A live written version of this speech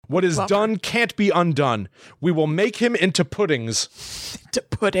What is Bummer. done can't be undone. We will make him into puddings. To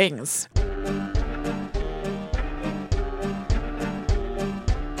puddings.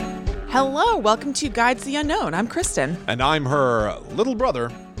 Hello, welcome to Guides the Unknown. I'm Kristen. And I'm her little brother,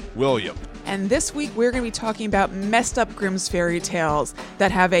 William. And this week we're going to be talking about messed up Grimm's fairy tales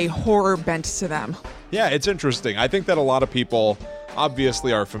that have a horror bent to them. Yeah, it's interesting. I think that a lot of people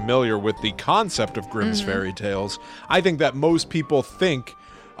obviously are familiar with the concept of Grimm's fairy tales. I think that most people think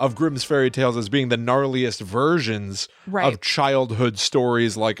of Grimm's fairy tales as being the gnarliest versions Right. of childhood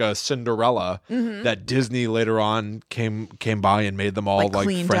stories like a Cinderella that Disney later on came by and made them all Like like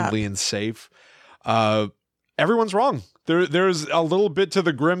cleaned friendly up. and safe. Everyone's wrong. There's a little bit to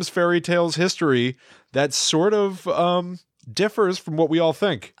the Grimm's fairy tales history that sort of differs from what we all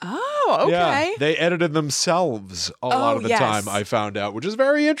think. Oh, okay. Yeah, they edited themselves a lot of the yes. time, I found out, which is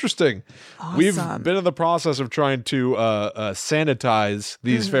very interesting. We've Awesome. been in the process of trying to sanitize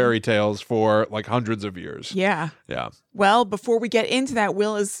these fairy tales for like hundreds of years. Yeah. Yeah. Well, before we get into that,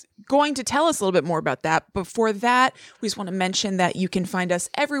 Will is going to tell us a little bit more about that. Before that, we just want to mention that you can find us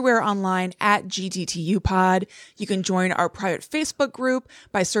everywhere online at GTTU Pod. You can join our private Facebook group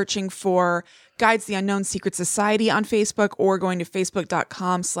by searching for Guides the Unknown Secret Society on Facebook or going to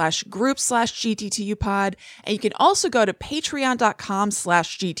facebook.com/group/GTTU Pod. And you can also go to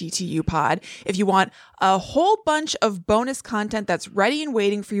patreon.com/GTTU Pod if you want a whole bunch of bonus content that's ready and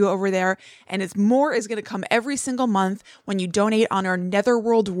waiting for you over there. And more is going to come every single month when you donate on our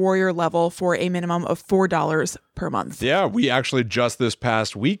Netherworld Warrior level for a minimum of $4 per month. Yeah, we actually just this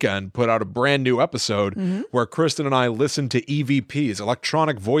past weekend put out a brand new episode where Kristen and I listened to EVPs,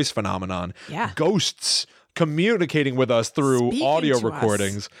 electronic voice phenomenon, Yeah. ghosts communicating with us through Speaking audio to us.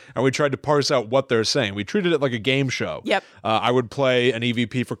 recordings, and we tried to parse out what they're saying. We treated it like a game show. Yep. I would play an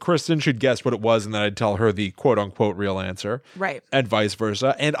EVP for Kristen, she'd guess what it was, and then I'd tell her the quote-unquote real answer. Right. And vice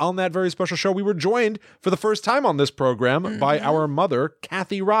versa. And on that very special show, we were joined for the first time on this program by our mother,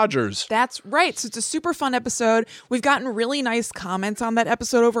 Kathy Rogers. That's right. So it's a super fun episode. We've gotten really nice comments on that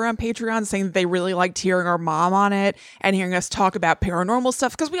episode over on Patreon saying that they really liked hearing our mom on it and hearing us talk about paranormal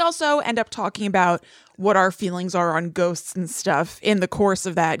stuff because we also end up talking about what our feelings are on ghosts and stuff in the course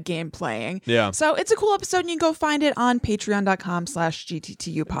of that game playing. Yeah. So it's a cool episode and you can go find it on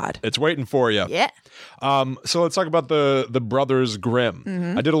patreon.com/GTTU Pod. It's waiting for you. Yeah. So let's talk about the Brothers Grimm.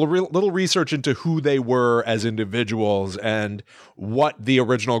 I did a little research into who they were as individuals and what the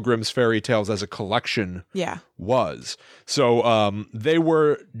original Grimm's fairy tales as a collection Yeah. was. So they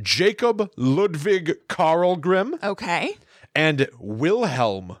were Jacob Ludwig Karl Grimm Okay. and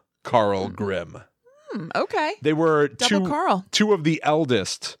Wilhelm Karl Grimm. Okay. They were Double Karl. two of the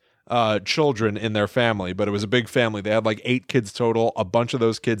eldest children in their family, but it was a big family. They had like 8 kids total. A bunch of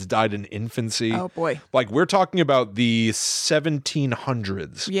those kids died in infancy. Oh, boy. Like we're talking about the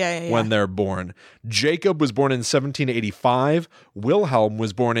 1700s Yeah. when they're born. Jacob was born in 1785. Wilhelm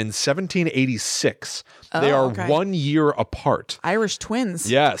was born in 1786. They are okay. 1 year apart. Irish twins.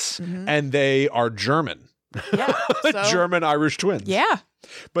 Yes. And they are German. Yeah. So- German-Irish twins. Yeah.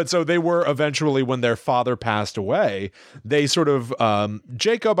 But so they were eventually, when their father passed away, they sort of,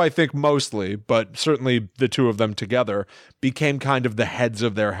 Jacob, I think mostly, but certainly the two of them together, became kind of the heads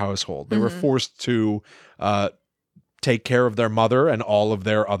of their household. They were forced to take care of their mother and all of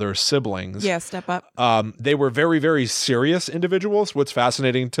their other siblings. Yeah. Step up. They were very, very serious individuals. What's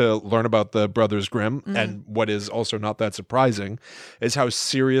fascinating to learn about the Brothers Grimm, and what is also not that surprising, is how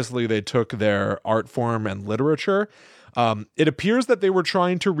seriously they took their art form and literature. It appears that they were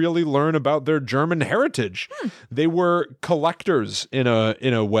trying to really learn about their German heritage. They were collectors in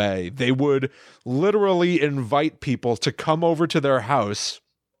a way. They would literally invite people to come over to their house,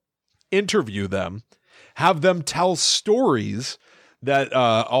 interview them, have them tell stories that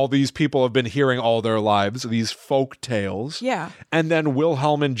all these people have been hearing all their lives, these folk tales. Yeah. And then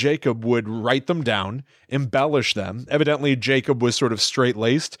Wilhelm and Jacob would write them down, embellish them. Evidently, Jacob was sort of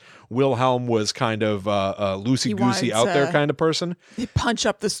straight-laced. Wilhelm was kind of loosey-goosey wanted out there to- kind of person. They punch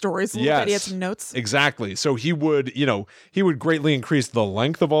up the stories a little bit. He had some notes. Exactly. So he would greatly increase the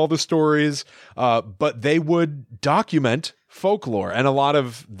length of all the stories, but they would document folklore, and a lot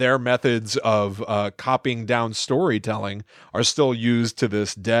of their methods of copying down storytelling are still used to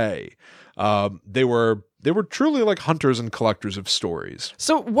this day. They were truly like hunters and collectors of stories.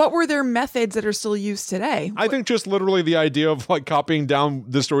 So what were their methods that are still used today? I think just literally the idea of like copying down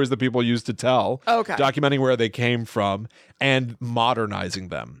the stories that people used to tell, Okay. documenting where they came from, and modernizing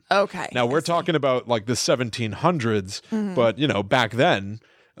them. Okay. Now we're talking about like the 1700s, but back then,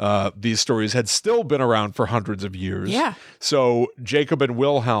 these stories had still been around for hundreds of years. Yeah. So Jacob and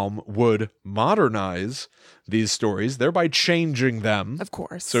Wilhelm would modernize these stories, thereby changing them. Of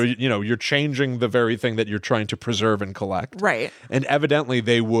course. So, you're changing the very thing that you're trying to preserve and collect. Right. And evidently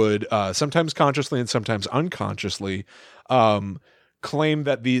they would, sometimes consciously and sometimes unconsciously, claim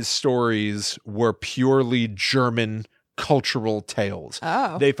that these stories were purely German cultural tales.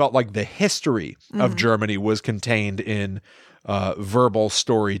 Oh. They felt like the history of Germany was contained in verbal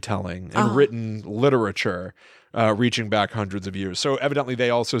storytelling and written literature. Reaching back hundreds of years. So evidently they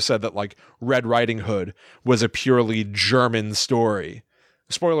also said that like Red Riding Hood was a purely German story.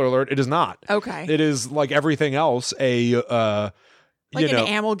 Spoiler alert, it is not. Okay. It is like everything else, Like an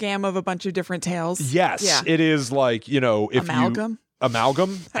amalgam of a bunch of different tales. Yes. Yeah. It is like, if Amalgam?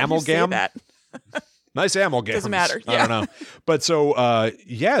 Amalgam? How do you say Amalgam? that? Nice amalgam. Doesn't matter. I don't know. But so,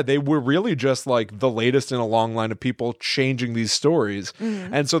 they were really just like the latest in a long line of people changing these stories.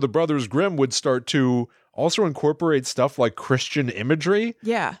 And so the Brothers Grimm would start to also incorporate stuff like Christian imagery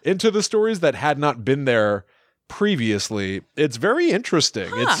into the stories that had not been there previously. It's very interesting.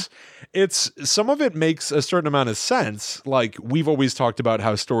 It's some of it makes a certain amount of sense. Like we've always talked about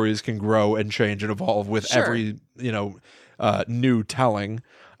how stories can grow and change and evolve with every, new telling.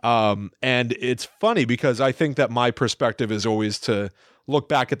 And it's funny because I think that my perspective is always to look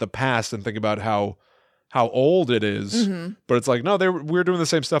back at the past and think about how old it is, but it's like, no, we're doing the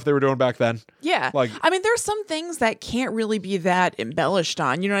same stuff they were doing back then. Yeah. Like, I mean, there's some things that can't really be that embellished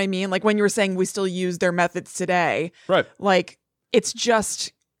on, you know what I mean? Like when you were saying we still use their methods today, right. Like it's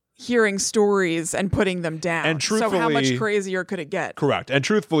just hearing stories and putting them down. And so how much crazier could it get? Correct. And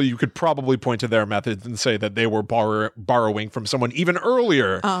truthfully, you could probably point to their methods and say that they were borrowing from someone even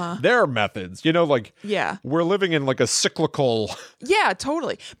earlier, their methods, we're living in like a cyclical. Yeah,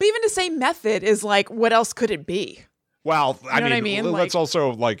 totally. But even to say method is like, what else could it be? Well, I mean? Let's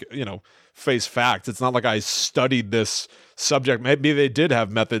also face facts. It's not like I studied this subject. Maybe they did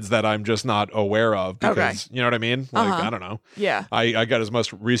have methods that I'm just not aware of because, you know what I mean? Like, I don't know. Yeah. I got as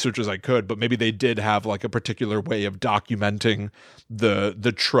much research as I could, but maybe they did have like a particular way of documenting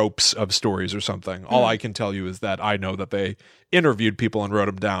the tropes of stories or something. All I can tell you is that I know that they interviewed people and wrote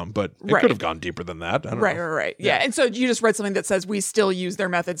them down, but it could have gone deeper than that. I don't know. Right. Yeah. And so you just read something that says we still use their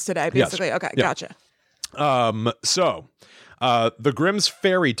methods today, basically. Yes. Okay, gotcha. The Grimm's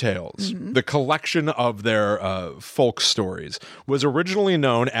fairy tales, the collection of their folk stories, was originally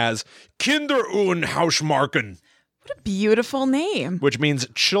known as Kinder- und Hausmarken. What a beautiful name. Which means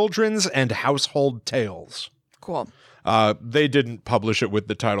children's and household tales. Cool. They didn't publish it with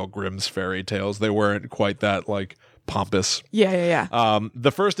the title Grimm's Fairy Tales. They weren't quite that, pompous. Yeah.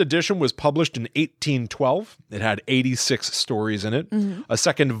 The first edition was published in 1812. It had 86 stories in it. A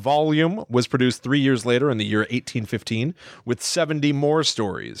second volume was produced 3 years later in the year 1815 with 70 more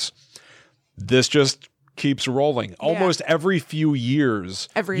stories. This just keeps rolling. Almost every few years,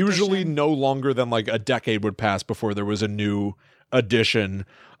 usually edition. No longer than a decade would pass before there was a new edition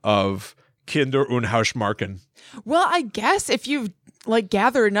of Kinder- und Hausmarken. Well, I guess if you've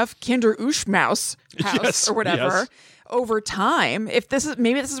gather enough Kinder Uschmaus house or whatever over time, if this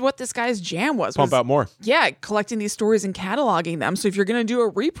is what this guy's jam was. Pump out more. Yeah, collecting these stories and cataloging them. So if you're going to do a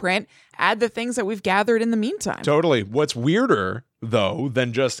reprint, add the things that we've gathered in the meantime. Totally. What's weirder, though,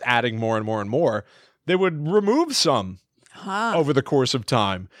 than just adding more and more and more, they would remove some over the course of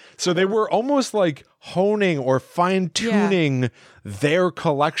time. So they were almost like honing or fine-tuning their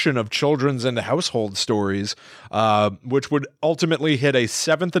collection of children's and household stories, which would ultimately hit a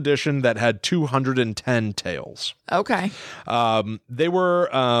 7th edition that had 210 tales. Okay. They were,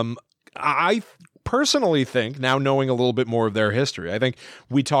 I personally think, now knowing a little bit more of their history, I think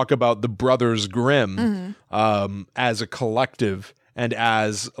we talk about the Brothers Grimm as a collective and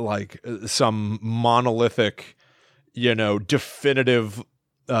as some monolithic, definitive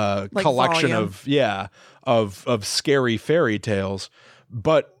collection volume. of scary fairy tales.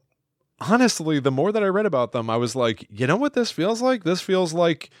 But honestly, the more that I read about them, I was like, you know what this feels like? This feels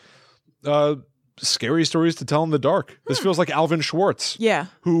like scary stories to tell in the dark. This feels like Alvin Schwartz. Yeah.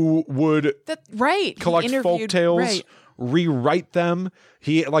 Who would collect folk tales, rewrite them.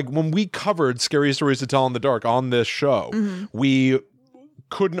 He when we covered Scary Stories to Tell in the Dark on this show, we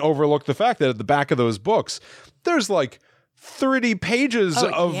couldn't overlook the fact that at the back of those books, there's 30 pages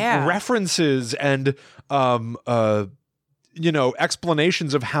of references and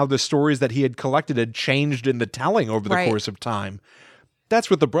explanations of how the stories that he had collected had changed in the telling over the course of time. That's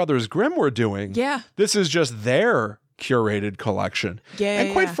what the Brothers Grimm were doing. Yeah. This is just their curated collection.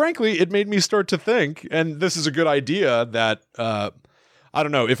 And quite frankly, it made me start to think, and this is a good idea, that I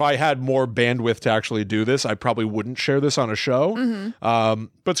don't know. If I had more bandwidth to actually do this, I probably wouldn't share this on a show.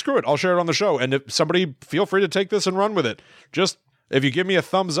 But screw it. I'll share it on the show. And if somebody, feel free to take this and run with it. Just, if you give me a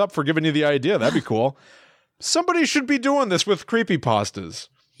thumbs up for giving you the idea, that'd be cool. Somebody should be doing this with creepypastas.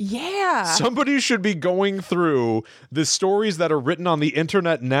 Yeah. Somebody should be going through the stories that are written on the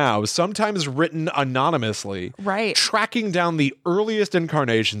internet now, sometimes written anonymously, Right. tracking down the earliest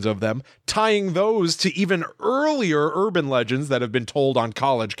incarnations of them, tying those to even earlier urban legends that have been told on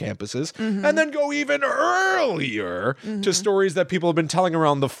college campuses, and then go even earlier to stories that people have been telling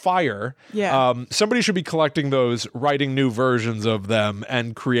around the fire. Yeah. Somebody should be collecting those, writing new versions of them,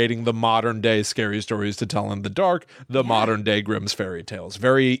 and creating the modern day scary stories to tell in the dark, the modern day Grimm's fairy tales.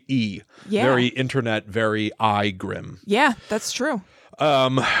 Very very internet, very I-grim. Yeah, that's true.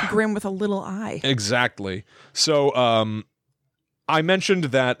 Grim with a little I. Exactly. So I mentioned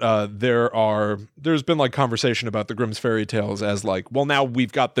that there's been like conversation about the Grimm's fairy tales as like, well, now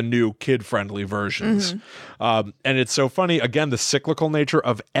we've got the new kid-friendly versions. And it's so funny, again, the cyclical nature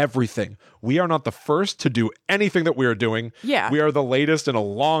of everything. We are not the first to do anything that we are doing. Yeah. We are the latest in a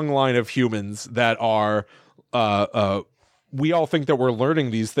long line of humans that are we all think that we're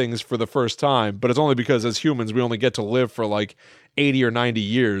learning these things for the first time, but it's only because as humans, we only get to live for like 80 or 90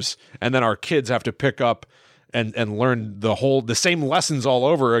 years. And then our kids have to pick up and learn the same lessons all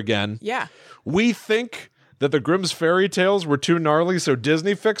over again. Yeah. We think that the Grimm's fairy tales were too gnarly, so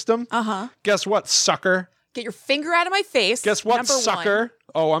Disney fixed them. Guess what, sucker? Get your finger out of my face. Guess what, Number sucker? one.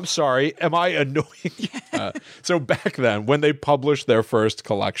 Oh, I'm sorry. Am I annoying? So back then, when they published their first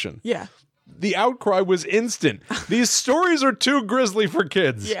collection, Yeah. the outcry was instant. These stories are too grisly for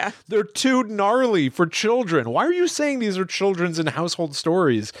kids. Yeah. They're too gnarly for children. Why are you saying these are children's and household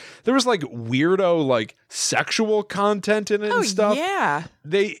stories? There was like weirdo, like sexual content in it and stuff. Yeah.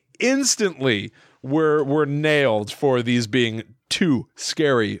 They instantly were nailed for these being too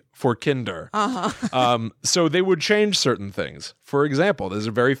scary for kinder. So they would change certain things. For example, there's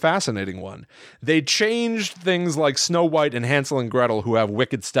a very fascinating one. They changed things like Snow White and Hansel and Gretel, who have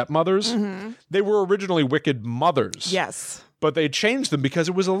wicked stepmothers. They were originally wicked mothers. Yes. But they changed them because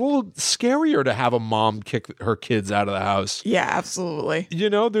it was a little scarier to have a mom kick her kids out of the house. Yeah, absolutely. You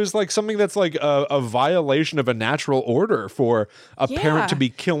know, there's like something that's like a violation of a natural order for a parent to be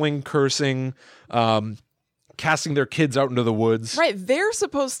killing, cursing, casting their kids out into the woods. Right. They're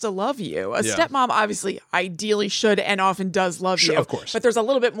supposed to love you. A stepmom obviously ideally should and often does love you. Of course. But there's a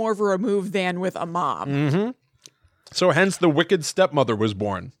little bit more of a remove than with a mom. So hence the wicked stepmother was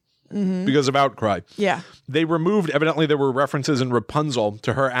born because of outcry. Yeah. They removed, evidently there were references in Rapunzel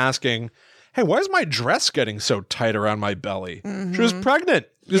to her asking, hey, why is my dress getting so tight around my belly? She was pregnant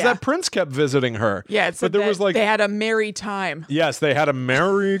because that prince kept visiting her. Yeah, it's but there was like they had a merry time. Yes, they had a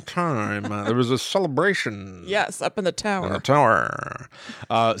merry time. There was a celebration. Yes, up in the tower. In the tower.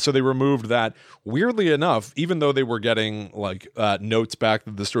 So they removed that. Weirdly enough, even though they were getting like notes back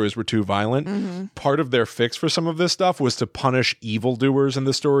that the stories were too violent, part of their fix for some of this stuff was to punish evildoers in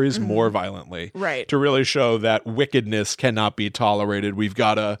the stories more violently. Right. To really show that wickedness cannot be tolerated. We've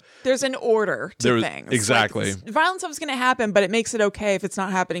got to... There's an order to things. Exactly. Like, violent stuff is going to happen, but it makes it okay if it's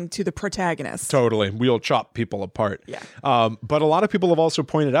not happening to the protagonist. Totally. We'll chop people apart. Yeah. But a lot of people have also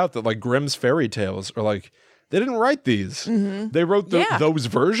pointed out that like Grimm's fairy tales are like, they didn't write these. They wrote those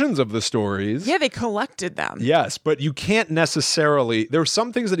versions of the stories. Yeah, they collected them. Yes, but you can't necessarily... There are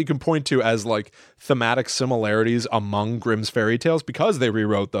some things that you can point to as like thematic similarities among Grimm's fairy tales because they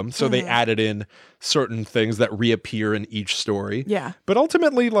rewrote them. So they added in certain things that reappear in each story. Yeah. But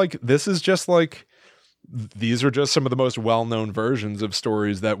ultimately, like, this is just like... These are just some of the most well-known versions of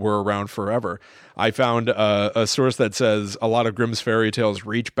stories that were around forever. I found a source that says a lot of Grimm's fairy tales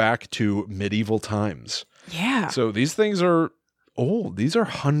reach back to medieval times. Yeah. So these things are old. These are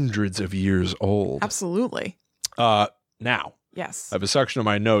hundreds of years old. Absolutely. Now, Yes. I have a section of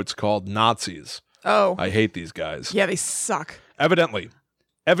my notes called Nazis. Oh. I hate these guys. Yeah, they suck. Evidently,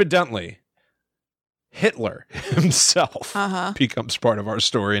 Hitler himself becomes part of our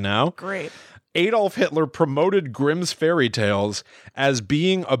story now. Great. Adolf Hitler promoted Grimm's fairy tales as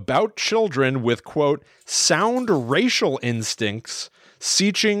being about children with, quote, sound racial instincts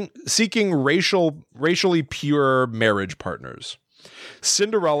seeking racially pure marriage partners.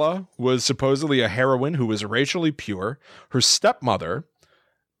 Cinderella was supposedly a heroine who was racially pure. Her stepmother,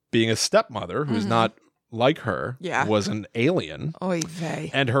 being a stepmother who's not like her, was an alien. Oy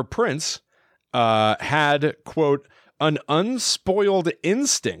vey. And her prince had, quote, an unspoiled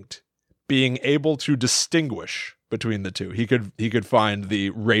instinct, being able to distinguish between the two. He could find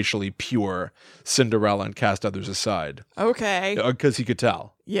the racially pure Cinderella and cast others aside. Okay. Because he could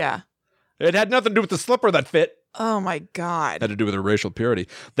tell. Yeah. It had nothing to do with the slipper that fit. Oh my God. Had to do with her racial purity.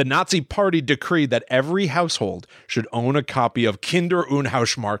 The Nazi Party decreed that every household should own a copy of Kinder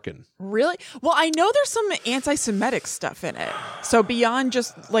Unhausmarken. Really? Well, I know there's some anti-Semitic stuff in it. So beyond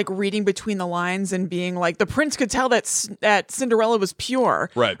just like reading between the lines and being like, the prince could tell that Cinderella was pure,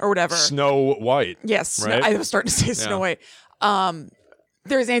 Right. or whatever. Snow White. Yes, Right? I was starting to say Snow White.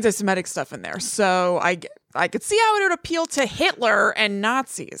 There's anti-Semitic stuff in there, so I could see how it would appeal to Hitler and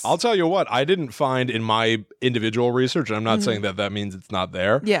Nazis. I'll tell you what, I didn't find in my individual research, and I'm not saying that means it's not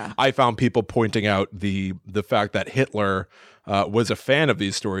there. Yeah. I found people pointing out the fact that Hitler was a fan of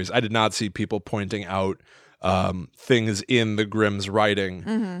these stories. I did not see people pointing out things in the Grimm's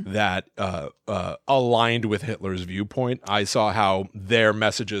writing that aligned with Hitler's viewpoint. I saw how their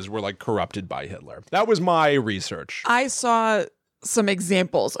messages were like corrupted by Hitler. That was my research. I saw some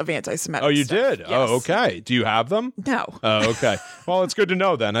examples of anti-Semitic. Oh, you stuff. did? Yes. Oh, okay. Do you have them? No. Oh, okay. Well, it's good to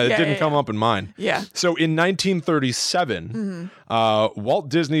know then. It didn't come up in mine. Yeah. So in 1937, Walt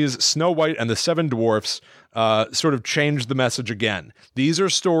Disney's Snow White and the Seven Dwarfs sort of changed the message again. These are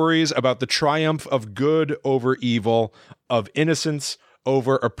stories about the triumph of good over evil, of innocence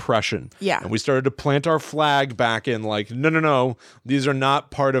over oppression. Yeah. And we started to plant our flag back in like, no. These are not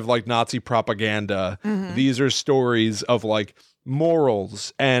part of like Nazi propaganda. These are stories of like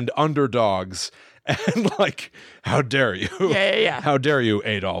morals and underdogs. And like, how dare you? Yeah. How dare you,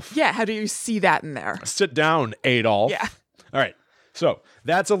 Adolf? Yeah, how do you see that in there? Sit down, Adolf. Yeah. All right. So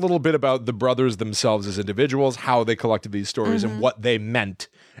that's a little bit about the brothers themselves as individuals, how they collected these stories and what they meant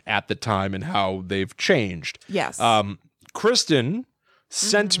at the time and how they've changed. Yes. Kristen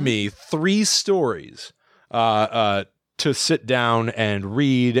sent me 3 stories to sit down and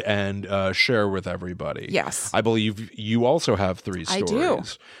read and share with everybody. Yes. I believe you also have 3 I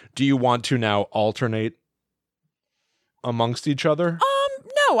stories. do. Do you want to now alternate amongst each other?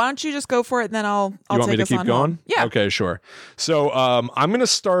 No, why don't you just go for it and then I'll You want take me to us keep on going? home. Yeah. Okay, sure. So I'm going to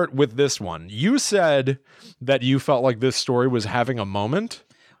start with this one. You said that you felt like this story was having a moment.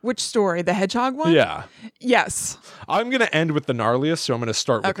 Which story? The hedgehog one? Yeah. Yes. I'm going to end with the gnarliest, so I'm going to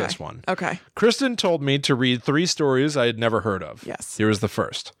start with Okay. this one. Okay. Kristen told me to read 3 stories I had never heard of. Yes. Here is the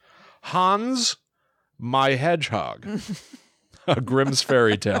first. Hans, my hedgehog. A Grimm's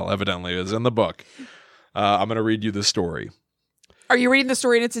fairy tale, evidently, is in the book. I'm going to read you the story. Are you reading the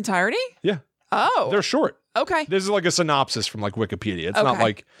story in its entirety? Yeah. Oh. They're short. Okay. This is like a synopsis from like Wikipedia. It's not Okay.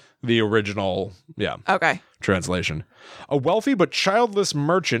 like the original, Okay. translation. A wealthy but childless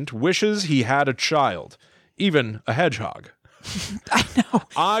merchant wishes he had a child, even a hedgehog. I know.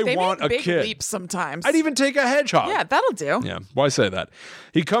 I They want make a big kid. leaps sometimes. I'd even take a hedgehog. Yeah, that'll do. Yeah, why say that?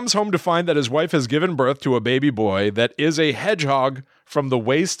 He comes home to find that his wife has given birth to a baby boy that is a hedgehog from the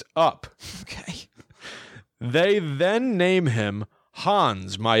waist up. Okay. They then name him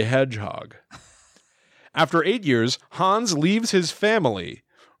Hans, my hedgehog. After 8 years, Hans leaves his family,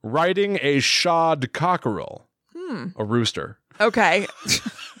 riding a shod cockerel, a rooster, Okay.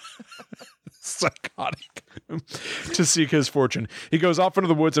 psychotic, to seek his fortune. He goes off into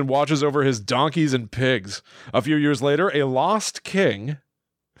the woods and watches over his donkeys and pigs. A few years later, a lost king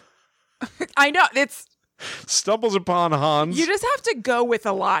I know. It's stumbles upon Hans. you just have to go with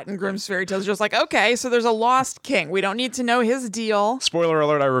a lot in Grimm's fairy tales. Just like, okay, so there's a lost king. We don't need to know his deal. Spoiler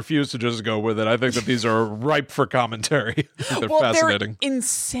alert, I refuse to just go with it. I think that these are ripe for commentary. They're fascinating. They're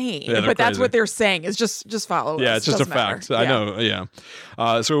insane. Yeah, they're but that's crazy. what they're saying is just follow us. Yeah, it's just a Doesn't matter. fact. I know,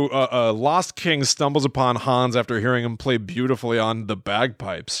 yeah. So a lost king stumbles upon Hans after hearing him play beautifully on the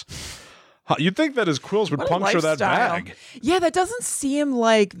bagpipes. You'd think that his quills would What a puncture that lifestyle. bag. Yeah, that doesn't seem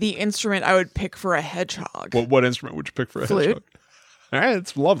like the instrument I would pick for a hedgehog. What instrument would you pick for a Flute. hedgehog? All right,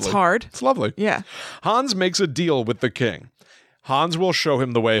 it's lovely. It's hard. It's lovely. Yeah. Hans makes a deal with the king. Hans will show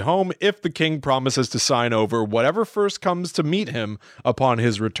him the way home if the king promises to sign over whatever first comes to meet him upon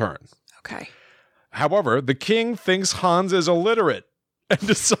his return. Okay. However, the king thinks Hans is illiterate and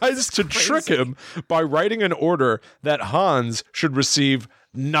decides to trick him by writing an order that Hans should receive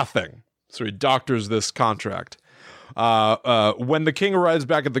nothing. So he doctors this contract. When the king arrives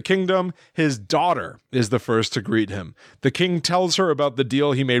back at the kingdom, his daughter is the first to greet him. The king tells her about the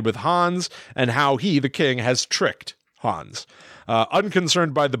deal he made with Hans and how he, the king, has tricked Hans.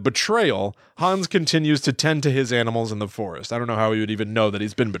 Unconcerned by the betrayal, Hans continues to tend to his animals in the forest. I don't know how he would even know that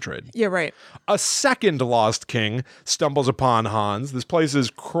he's been betrayed. Yeah, right. A second lost king stumbles upon Hans. This place is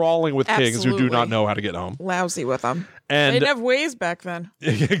crawling with kings who do not Absolutely. know how to get home. Lousy with them. They And didn't have ways back then.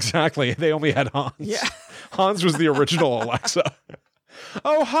 exactly, they only had Hans. Yeah. Hans was the original Alexa.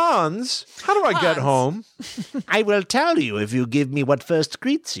 Oh, Hans, how do I get home? I will tell you if you give me what first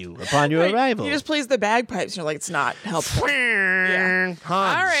greets you upon your Right. arrival. He just plays the bagpipes. And you're like, it's not helpful. Yeah.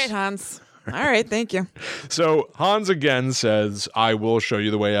 Hans. All right, Hans. All right, thank you. So Hans again says, I will show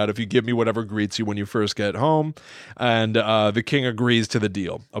you the way out if you give me whatever greets you when you first get home. And the king agrees to the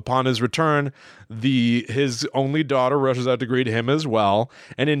deal. Upon his return, his only daughter rushes out to greet him as well.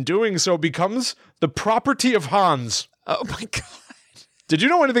 And in doing so, becomes the property of Hans. Oh my God. Did you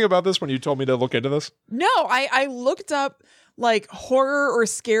know anything about this when you told me to look into this? No, I looked up like horror or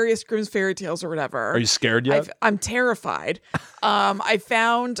scariest Grimm's fairy tales or whatever. Are you scared yet? I'm terrified. I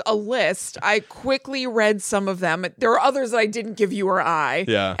found a list. I quickly read some of them. There are others that I didn't give you or I.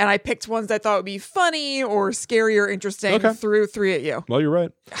 Yeah. And I picked ones that I thought would be funny or scary or interesting. Okay. Threw 3 at you. Well, you're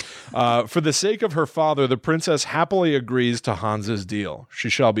right. For the sake of her father, the princess happily agrees to Hans's deal. She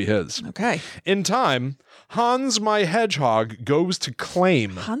shall be his. Okay. In time, Hans my hedgehog goes to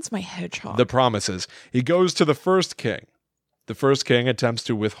claim Hans my hedgehog. the promises. He goes to the first king. The first king attempts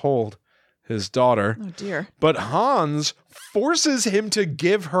to withhold his daughter, Oh dear. but Hans forces him to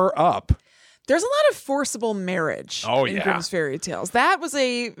give her up. There's a lot of forcible marriage in yeah. Grimm's fairy tales. That was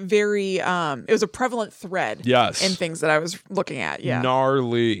a very it was a prevalent thread Yes. in things that I was looking at. Yeah.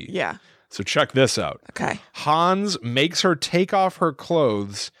 Gnarly. Yeah. So check this out. Okay. Hans makes her take off her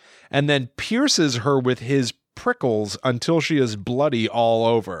clothes and then pierces her with his prickles until she is bloody all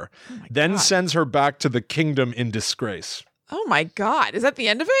over. Then sends her back to the kingdom in disgrace. Oh my God. Is that the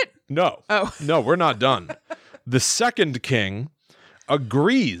end of it? No. Oh. No, we're not done. The second king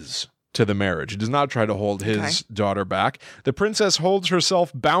agrees to the marriage. He does not try to hold his daughter back. The princess holds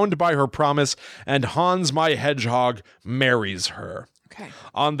herself bound by her promise, and Hans my hedgehog marries her. Okay.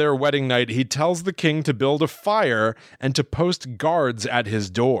 On their wedding night, he tells the king to build a fire and to post guards at his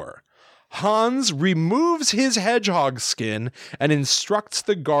door. Hans removes his hedgehog skin and instructs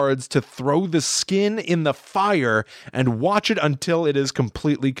the guards to throw the skin in the fire and watch it until it is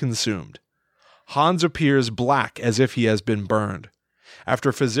completely consumed. Hans appears black as if he has been burned.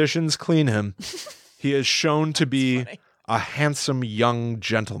 After physicians clean him, he is shown to be a handsome young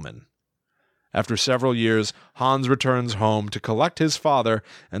gentleman. After several years, Hans returns home to collect his father,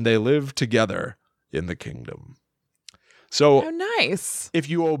 and they live together in the kingdom. So, Oh, nice. if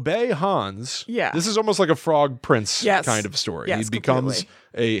you obey Hans, Yeah. this is almost like a Frog Prince Yes. kind of story. Yes, He becomes completely.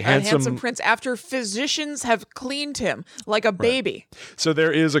 a A handsome. handsome prince after physicians have cleaned him like a baby. So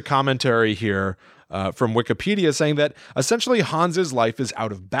there is a commentary here from Wikipedia saying that essentially Hans's life is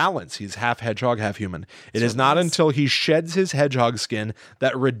out of balance. He's half hedgehog, half human. It is not until he sheds his hedgehog skin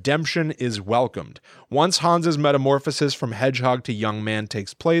that redemption is welcomed. Once Hans's metamorphosis from hedgehog to young man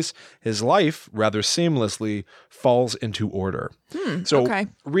takes place, his life, rather seamlessly, falls into order. So okay.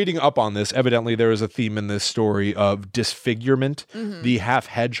 reading up on this, evidently there is a theme in this story of disfigurement. The half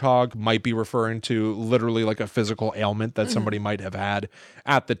hedgehog might be referring to literally like a physical ailment that somebody might have had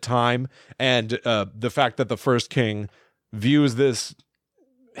at the time. And the fact that the first king views this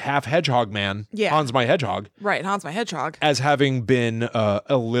half hedgehog man, Yeah. Hans my hedgehog, Right. Hans my hedgehog. as having been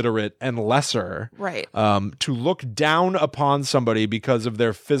illiterate and lesser, Right. to look down upon somebody because of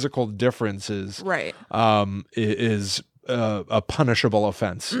their physical differences, Right. is a punishable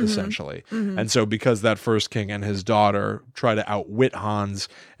offense, essentially. And so because that first king and his daughter try to outwit Hans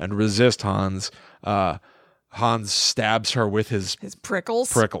and resist Hans, Hans stabs her with his His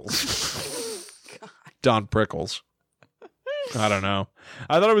prickles. prickles. Don Prickles. I don't know.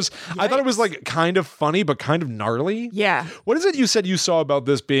 I thought it was like kind of funny, but kind of gnarly. Yeah. What is it you said you saw about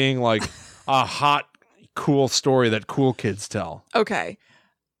this being like a hot, cool story that cool kids tell? Okay.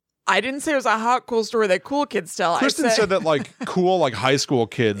 I didn't say it was a hot, cool story that cool kids tell. Kristen said that like cool, like high school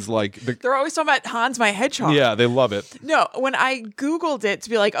kids, like they're always talking about Hans my hedgehog. yeah, they love it. No, when I Googled it to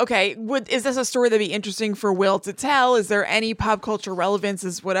be like, okay, is this a story that'd be interesting for Will to tell? Is there any pop culture relevance?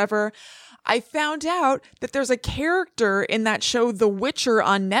 Is whatever? I found out that there's a character in that show, The Witcher,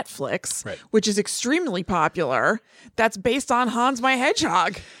 on Netflix, Right. which is extremely popular, that's based on Hans my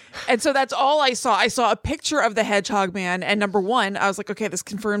hedgehog. And so that's all I saw. I saw a picture of the hedgehog man. And number one, I was like, okay, this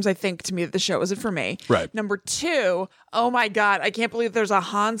confirms, I think, to me that the show isn't for me. Right. Number two, oh my God, I can't believe there's a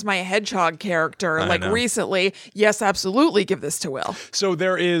Hans my hedgehog character like know. recently. Yes, absolutely. Give this to Will. So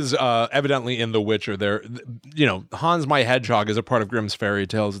there is evidently in The Witcher, Hans my hedgehog is a part of Grimm's fairy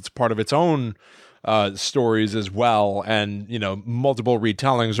tales. It's part of its own stories as well, and multiple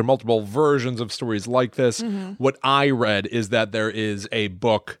retellings or multiple versions of stories like this. What I read is that there is a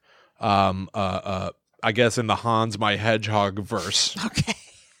book, I guess in the Hans my hedgehog verse, Okay.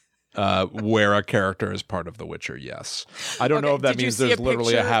 where a character is part of The Witcher. Yes, I don't know Okay, if that did you means see there's a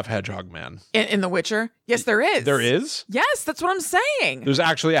literally a picture? half hedgehog man. In The Witcher? Yes, there is. There is. Yes, that's what I'm saying. There's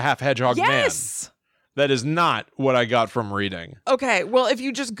actually a half hedgehog man. Yes. That is not what I got from reading. Okay, well, if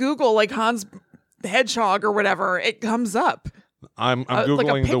you just Google like Hans the hedgehog or whatever, it comes up. I'm like a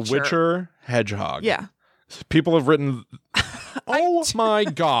Googling The picture. Witcher hedgehog. Yeah. People have written, oh my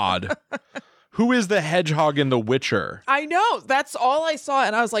God. Who is the hedgehog in The Witcher? I know. That's all I saw,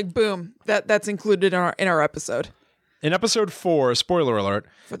 and I was like, boom, that's included in our episode In episode 4, spoiler alert,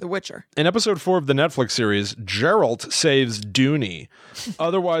 for The Witcher. in episode 4 of the Netflix series, Geralt saves Dooney,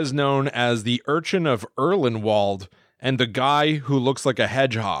 otherwise known as the Urchin of Erlenwald, and the guy who looks like a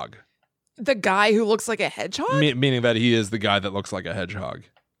hedgehog. The guy who looks like a hedgehog? Meaning that he is the guy that looks like a hedgehog.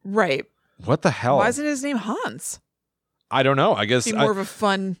 Right. What the hell? Why isn't his name Hans? I don't know. I guess Be more of a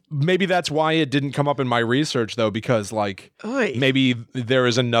fun. maybe that's why it didn't come up in my research, though, because like Oy. maybe there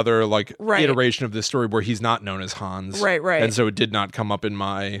is another like Right. iteration of this story where he's not known as Hans. Right. And so it did not come up in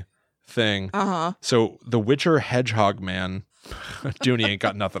my thing. Uh-huh. So the Witcher hedgehog man, Dooney ain't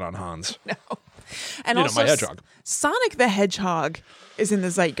got nothing on Hans. And You know, also, my hedgehog. Sonic the Hedgehog is in the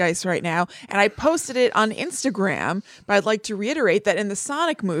zeitgeist right now. And I posted it on Instagram, but I'd like to reiterate that in the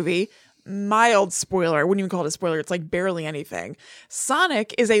Sonic movie, mild spoiler, I wouldn't even call it a spoiler, it's like barely anything.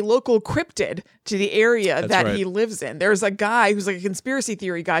 Sonic is a local cryptid to the area that right. he lives in. There's a guy who's like a conspiracy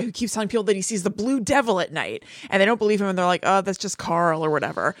theory guy who keeps telling people that he sees the blue devil at night, and they don't believe him, and they're like, oh, that's just Carl or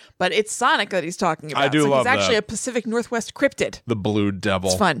whatever. But it's Sonic that he's talking about. I do so love he's actually that. a Pacific Northwest cryptid. The Blue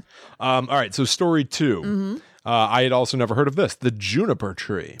Devil. It's fun. All right. So story 2. I had also never heard of this. The juniper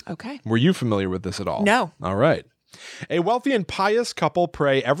tree. Okay. Were you familiar with this at all? No. All right. A wealthy and pious couple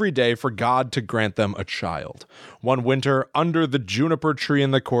pray every day for God to grant them a child. One winter, under the juniper tree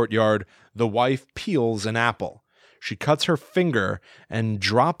in the courtyard, the wife peels an apple. She cuts her finger, and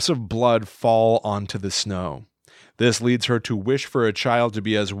drops of blood fall onto the snow. This leads her to wish for a child to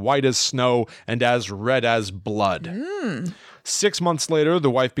be as white as snow and as red as blood. 6 months later, the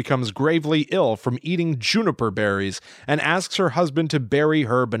wife becomes gravely ill from eating juniper berries and asks her husband to bury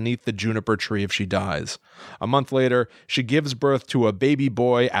her beneath the juniper tree if she dies. A month later, she gives birth to a baby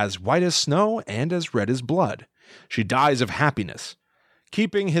boy as white as snow and as red as blood. She dies of happiness.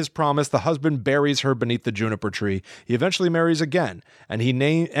 Keeping his promise, the husband buries her beneath the juniper tree. He eventually marries again, and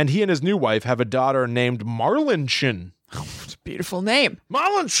he and his new wife have a daughter named Marlinchin. It's a beautiful name.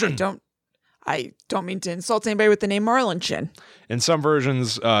 Marlinchin! I don't mean to insult anybody with the name Marlinchin. In some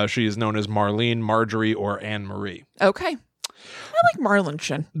versions, she is known as Marlene, Marjorie, or Anne Marie. Okay. I like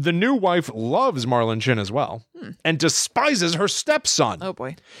Marlinchin. The new wife loves Marlinchin as well and despises her stepson. Oh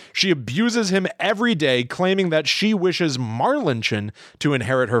boy. She abuses him every day, claiming that she wishes Marlinchin to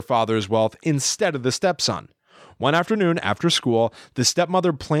inherit her father's wealth instead of the stepson. One afternoon after school, the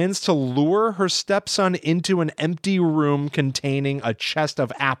stepmother plans to lure her stepson into an empty room containing a chest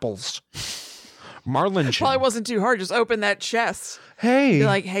of apples. Marlinchin. Probably wasn't too hard. Just open that chest. Hey. Be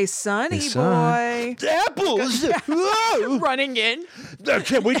like, hey, sonny son. boy. Apples! Whoa! Running in. I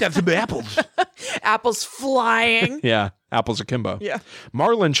can't wait to have some apples. Apples flying. Yeah, apples akimbo. Yeah.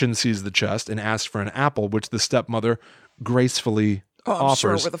 Marlinchin sees the chest and asks for an apple, which the stepmother gracefully Oh, I'm offers.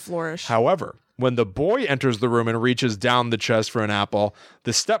 sure with a flourish. However, when the boy enters the room and reaches down the chest for an apple,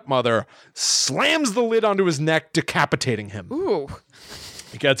 the stepmother slams the lid onto his neck, decapitating him. Ooh.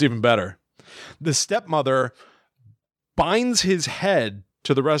 It gets even better. The stepmother binds his head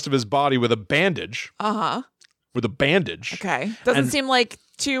to the rest of his body with a bandage. Uh-huh. With a bandage. Okay. Doesn't And- seem like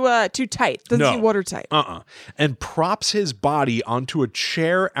too tight. Doesn't No. seem watertight. And props his body onto a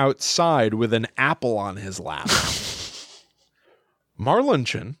chair outside with an apple on his lap.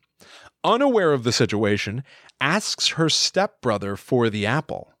 Marlinchin, unaware of the situation, asks her stepbrother for the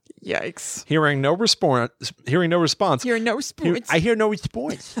apple. Yikes. Hearing no response, You're no response. I hear no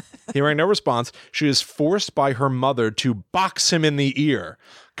response. Hearing no response, she is forced by her mother to box him in the ear,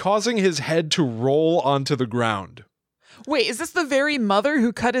 causing his head to roll onto the ground. Wait, is this the very mother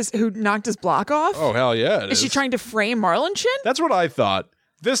who knocked his block off? Oh hell yeah! It Is she trying to frame Marlinchin? That's what I thought.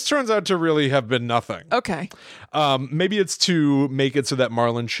 This turns out to really have been nothing. Okay. Maybe it's to make it so that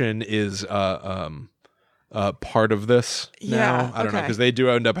Marlinchin is part of this now. Yeah, I don't know, okay. because they do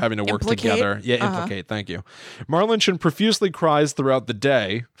end up having to work Implicate? together. Yeah, implicate. Thank you. Marlinchin profusely cries throughout the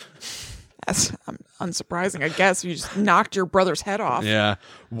day. That's unsurprising, I guess. You just knocked your brother's head off. Yeah.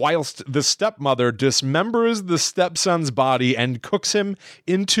 Whilst the stepmother dismembers the stepson's body and cooks him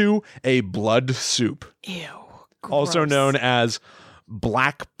into a blood soup, Ew. also gross. known as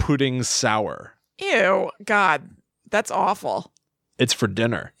black pudding sour. Ew. God. That's awful. It's for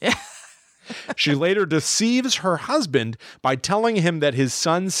dinner. She later deceives her husband by telling him that his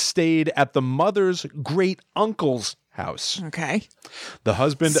son stayed at the mother's great uncle's house. Okay. The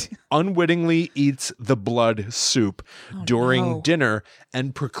husband unwittingly eats the blood soup during no. dinner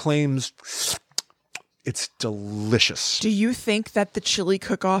and proclaims, It's delicious. Do you think that the chili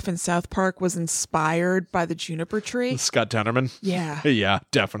cook-off in South Park was inspired by the juniper tree? Scott Tenorman? Yeah. Yeah,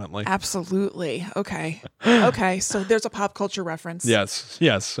 definitely. Absolutely. Okay. Okay. So there's a pop culture reference. Yes,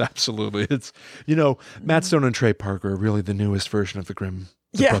 absolutely. It's, Matt Stone and Trey Parker are really the newest version of the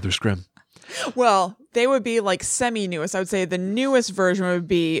Brothers Grimm. Well, they would be like semi-newest. I would say the newest version would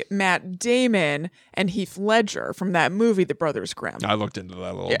be Matt Damon and Heath Ledger from that movie, The Brothers Grimm. I looked into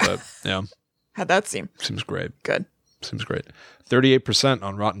that a little bit. Yeah. How'd that seem? Seems great. Good. Seems great. 38%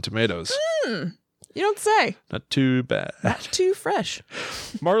 on Rotten Tomatoes. You don't say. Not too bad. Not too fresh.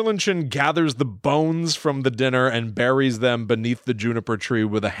 Marlinchen gathers the bones from the dinner and buries them beneath the juniper tree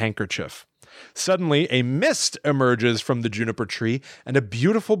with a handkerchief. Suddenly, a mist emerges from the juniper tree and a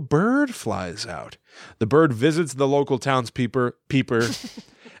beautiful bird flies out. The bird visits the local townspeople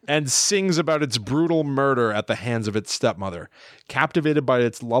and sings about its brutal murder at the hands of its stepmother. Captivated by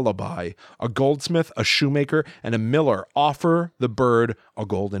its lullaby, a goldsmith, a shoemaker, and a miller offer the bird a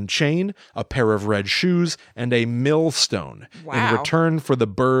golden chain, a pair of red shoes, and a millstone in return for the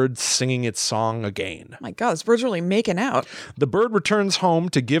bird singing its song again. My God, this bird's really making out. The bird returns home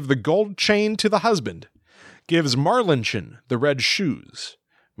to give the gold chain to the husband, gives Marlinchen the red shoes.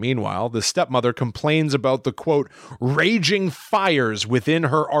 Meanwhile, the stepmother complains about the, quote, raging fires within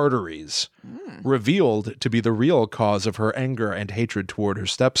her arteries, revealed to be the real cause of her anger and hatred toward her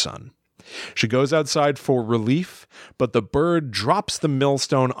stepson. She goes outside for relief, but the bird drops the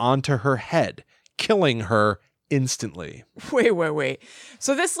millstone onto her head, killing her instantly. Wait.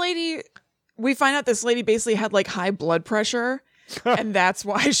 So this lady, we find out this lady basically had like high blood pressure. And that's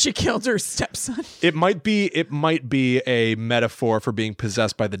why she killed her stepson. It might be a metaphor for being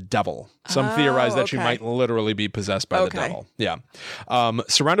possessed by the devil. Some theorize that she might literally be possessed by the devil. Yeah.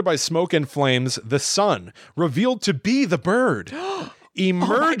 Surrounded by smoke and flames, the sun, revealed to be the bird,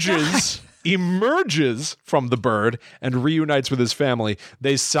 emerges from the bird and reunites with his family.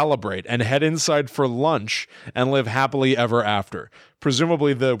 They celebrate and head inside for lunch and live happily ever after.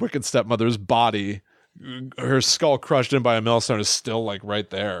 Presumably the wicked stepmother's body, her skull crushed in by a millstone, is still like right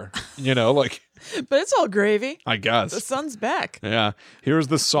there, But it's all gravy. I guess The sun's back. Yeah. Here's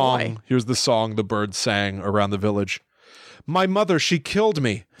the song. Here's the song the bird sang around the village. My mother, she killed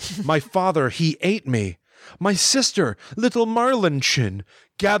me. My father, he ate me. My sister, little Marlinchen,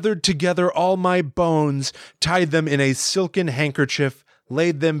 gathered together all my bones, tied them in a silken handkerchief,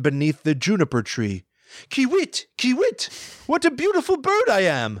 laid them beneath the juniper tree. Kiwit, kiwit, what a beautiful bird I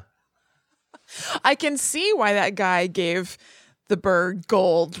am. I can see why that guy gave the bird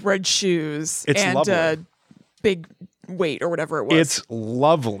gold, red shoes, and lovely. Big weight or whatever it was. It's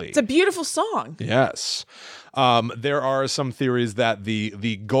lovely. It's a beautiful song. Yes. There are some theories that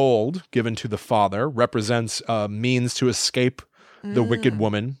the gold given to the father represents means to escape the wicked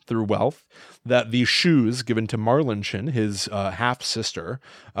woman through wealth. That the shoes given to Marlinchen, his half-sister,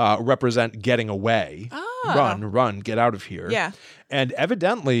 represent getting away. Run, get out of here. Yeah. And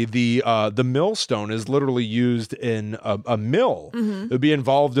evidently, the millstone is literally used in a mill. It would be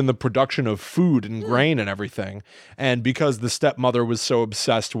involved in the production of food and grain and everything. And because the stepmother was so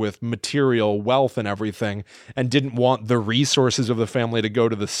obsessed with material wealth and everything and didn't want the resources of the family to go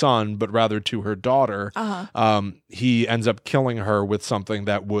to the son, but rather to her daughter, he ends up killing her with something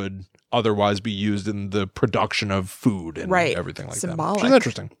that would otherwise be used in the production of food and everything like Symbolic. that. Which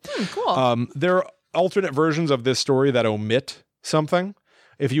is interesting. Cool. There are alternate versions of this story that omit something.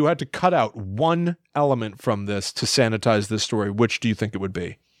 If you had to cut out one element from this to sanitize this story, which do you think it would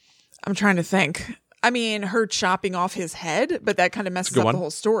be? I'm trying to think. I mean, her chopping off his head, but that kind of messes up the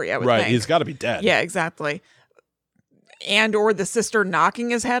whole story, I would think. He's got to be dead. Yeah, exactly. And or the sister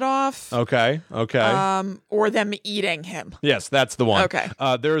knocking his head off. Okay. Or them eating him. Yes, that's the one. Okay.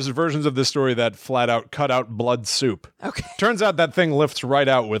 There's versions of this story that flat out cut out blood soup. Okay. Turns out that thing lifts right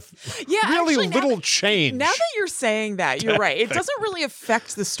out with really actually, little change. Now that you're saying that, you're right. It doesn't really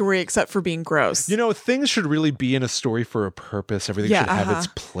affect the story except for being gross. Things should really be in a story for a purpose. Everything should have its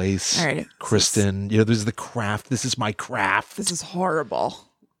place. All right. Kristen, there's the craft. This is my craft. This is horrible.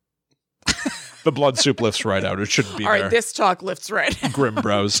 The blood soup lifts right out. It shouldn't be All there. right, this talk lifts right out. Grimm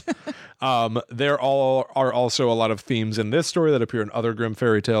Bros. There are also a lot of themes in this story that appear in other Grimm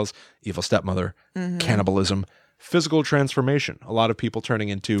fairy tales. Evil stepmother, cannibalism, physical transformation. A lot of people turning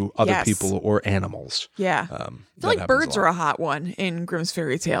into other people or animals. Yeah. I feel like birds are a hot one in Grimm's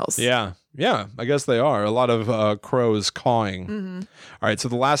fairy tales. Yeah, I guess they are. A lot of crows cawing. All right, so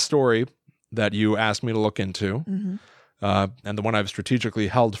the last story that you asked me to look into, and the one I've strategically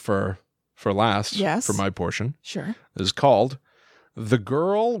held for last, for my portion, is called The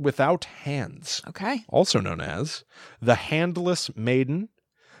Girl Without Hands. Okay. Also known as The Handless Maiden,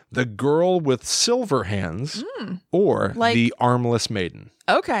 the girl with silver hands, or Like- the armless maiden.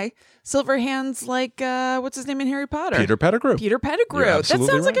 Okay. Silver hands like, what's his name in Harry Potter? Peter Pettigrew. Peter Pettigrew. You're That absolutely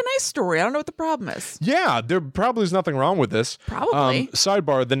sounds like right. a nice story. I don't know what the problem is. Yeah, there probably is nothing wrong with this. Probably.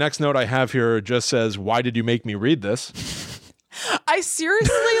 Sidebar, the next note I have here just says, why did you make me read this? I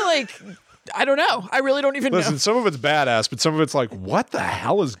seriously, I don't know. I really don't even Listen, know. some of it's badass, but some of it's like, what the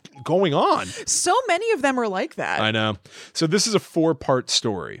hell is going on? So many of them are like that. I know. So this is a 4-part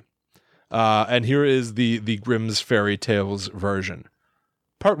story. And here is the Grimm's Fairy Tales version.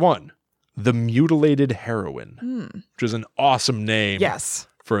 Part 1, The Mutilated Heroine, which is an awesome name Yes.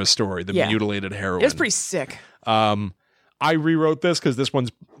 for a story, The Yeah. Mutilated Heroine. It was pretty sick. I rewrote this because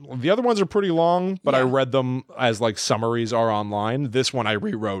the other ones are pretty long, but I Yeah. read them as like summaries are online. This one I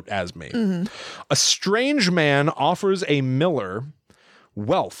rewrote as me. Mm-hmm. A strange man offers a miller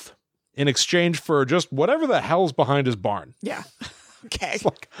wealth in exchange for just whatever the hell's behind his barn. Yeah. Okay.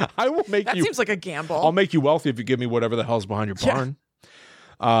 Like, I will make That you. seems like a gamble. I'll make you wealthy if you give me whatever the hell's behind your barn.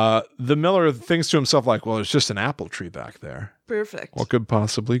 The miller thinks to himself, like, well, it's just an apple tree back there. Perfect. What could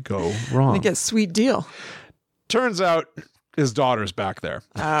possibly go I wrong? get a sweet deal. Turns out his daughter's back there.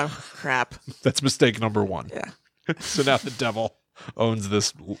 Oh, crap. That's mistake number 1. Yeah. So now the devil owns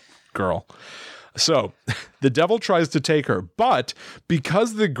this girl. So the devil tries to take her, but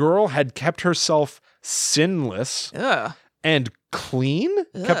because the girl had kept herself sinless Ugh. and clean,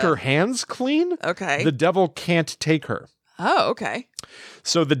 kept her hands clean, Okay. the devil can't take her. Oh, okay.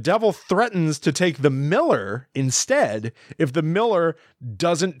 So the devil threatens to take the miller instead if the miller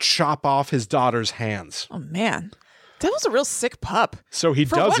doesn't chop off his daughter's hands. Oh, man. Devil's a real sick pup. So he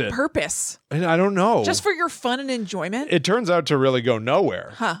For does what it. purpose? And I don't know. Just for your fun and enjoyment? It turns out to really go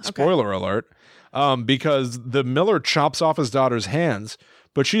nowhere. Huh, okay. Spoiler alert. Because the miller chops off his daughter's hands,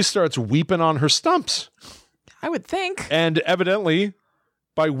 but she starts weeping on her stumps. I would think. And evidently,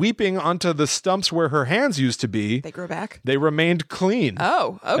 by weeping onto the stumps where her hands used to be, They grow back. they remained clean.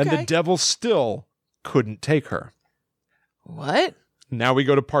 Oh, okay. And the devil still couldn't take her. What? Now we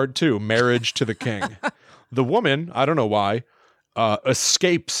go to part 2, marriage to the king. The woman, I don't know why,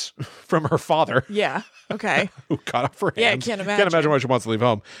 escapes from her father, Yeah. Okay. who cut off her Yeah, I hands. can't Can't imagine imagine. why she wants to leave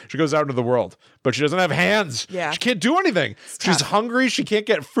home. She goes out into the world, but she doesn't have hands. Yeah. She can't do anything. She's tough. hungry. She can't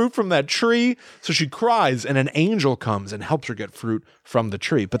get fruit from that tree. So she cries, and an angel comes and helps her get fruit from the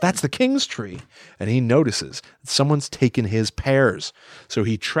tree. But that's the king's tree. And he notices that someone's taken his pears. So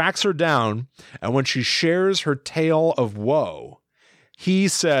he tracks her down, and when she shares her tale of woe, he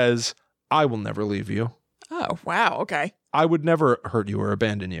says, I will never leave you. Oh, wow. Okay. I would never hurt you or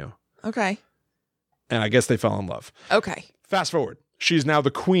abandon you. Okay. And I guess they fell in love. Okay. Fast forward. She's now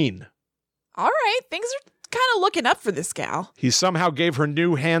the queen. All right. Things are kind of looking up for this gal. He somehow gave her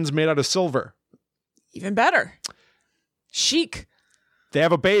new hands made out of silver. Even better. Chic. They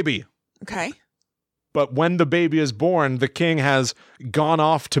have a baby. Okay. But when the baby is born, the king has gone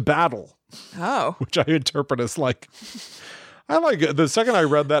off to battle, Oh. which I interpret as like, I like it. The second I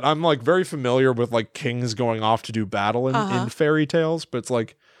read that, I'm like very familiar with like kings going off to do battle in fairy tales, but it's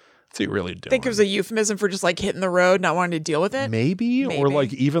like, what's he really doing? I think it was a euphemism for just like hitting the road, not wanting to deal with it. Maybe, or Maybe.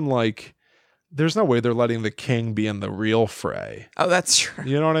 like even like, there's no way they're letting the king be in the real fray. Oh, that's true.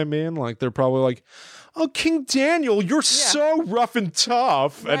 You know what I mean? Like they're probably like, oh, King Daniel, you're so rough and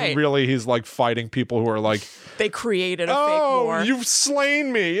tough. Right. And really he's like fighting people who are like, They created a fake oh, war. you've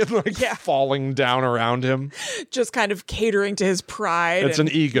slain me. And like Yeah. falling down around him. Just kind of catering to his pride. It's an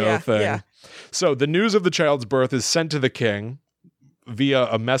and- ego yeah, thing. Yeah. So the news of the child's birth is sent to the king via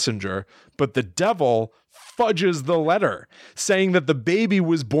a messenger, but the devil fudges the letter, saying that the baby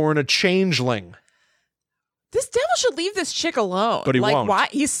was born a changeling. This devil should leave this chick alone. But he like, won't. Why?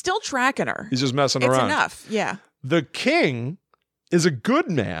 He's still tracking her. He's just messing It's around. enough. Yeah. The king is a good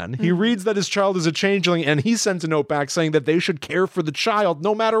man. Mm-hmm. He reads that his child is a changeling, and he sends a note back saying that they should care for the child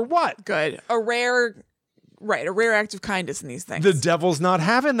no matter what. Good. A rare act of kindness in these things. The devil's not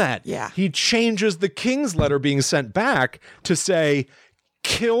having that. Yeah. He changes the king's letter being sent back to say,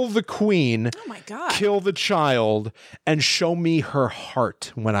 kill the queen, oh my God. kill the child, and show me her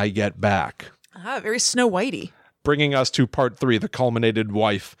heart when I get back. Very Snow Whitey. Bringing us to part 3, the culminated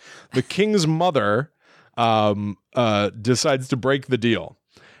wife. The king's mother decides to break the deal.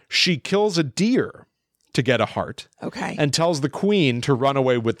 She kills a deer to get a heart Okay. and tells the queen to run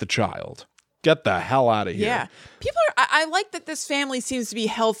away with the child. Get the hell out of here. Yeah. People are, I like that this family seems to be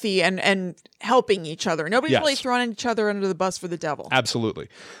healthy and helping each other. Nobody's Yes. really throwing each other under the bus for the devil. Absolutely.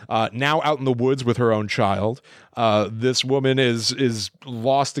 Now out in the woods with her own child, this woman is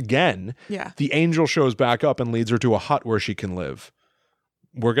lost again. Yeah. The angel shows back up and leads her to a hut where she can live.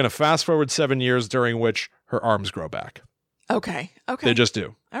 We're going to fast forward 7 years, during which her arms grow back. Okay. Okay. They just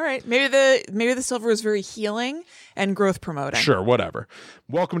do. All right. Maybe the silver is very healing and growth promoting. Sure, whatever.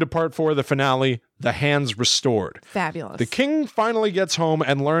 Welcome to part 4 of the finale, The Hands Restored. Fabulous. The king finally gets home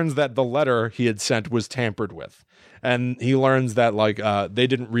and learns that the letter he had sent was tampered with. And he learns that, they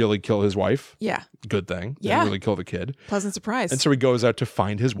didn't really kill his wife. Yeah. Good thing. They Yeah. didn't really kill the kid. Pleasant surprise. And so he goes out to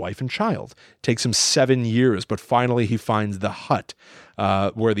find his wife and child. Takes him 7 years, but finally he finds the hut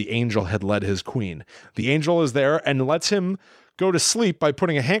where the angel had led his queen. The angel is there and lets him go to sleep by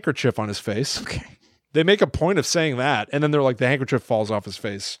putting a handkerchief on his face. Okay. They make a point of saying that, and then they're like, the handkerchief falls off his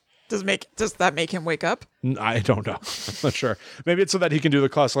face. Does that make him wake up? I don't know. I'm not sure. Maybe it's so that he can do the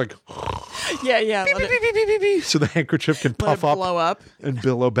classic, Yeah. Let it so the handkerchief can puff up blow up. and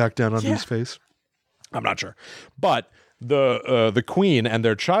billow back down on his face. I'm not sure. But the queen and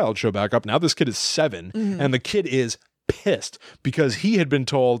their child show back up. Now this kid is 7, and the kid is pissed because he had been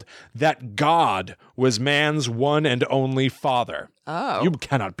told that God was man's one and only father. Oh. You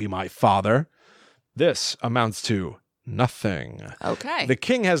cannot be my father. This amounts to nothing. Okay. The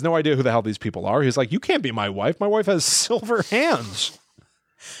king has no idea who the hell these people are. He's like, you can't be my wife. My wife has silver hands.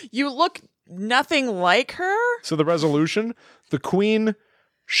 You look nothing like her? So the resolution, the queen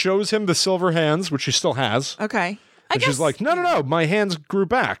shows him the silver hands, which she still has. Okay. And she's like, no, my hands grew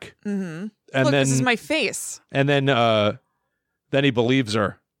back. Mm-hmm. And Look, then this is my face. And then he believes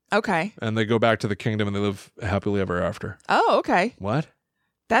her. Okay. And they go back to the kingdom and they live happily ever after. Oh, okay. What?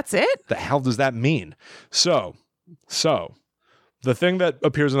 That's it? The hell does that mean? So the thing that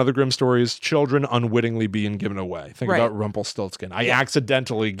appears in other Grimm stories, children unwittingly being given away. Think about Rumpelstiltskin. I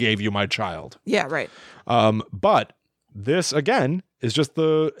accidentally gave you my child. Yeah, right. But this, again, is just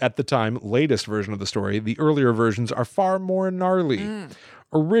at the time, latest version of the story. The earlier versions are far more gnarly.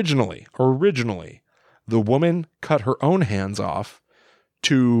 Originally, the woman cut her own hands off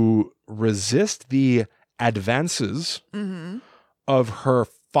to resist the advances of her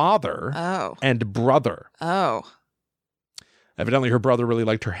father and brother. Oh. Evidently, her brother really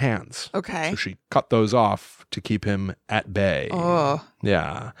liked her hands. Okay. So she cut those off to keep him at bay. Oh.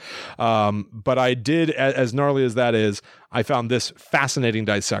 Yeah. But I did, as gnarly as that is, I found this fascinating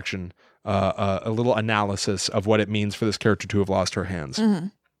dissection, a little analysis of what it means for this character to have lost her hands.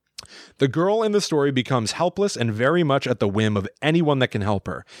 The girl in the story becomes helpless and very much at the whim of anyone that can help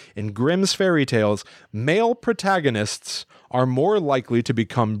her. In Grimm's fairy tales, male protagonists are more likely to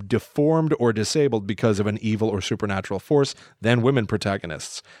become deformed or disabled because of an evil or supernatural force than women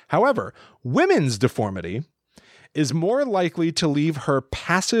protagonists. However, women's deformity is more likely to leave her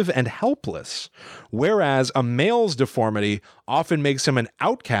passive and helpless, whereas a male's deformity often makes him an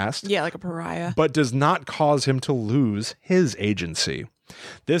outcast. Yeah, like a pariah. But does not cause him to lose his agency.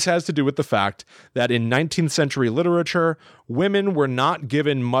 This has to do with the fact that in 19th century literature, women were not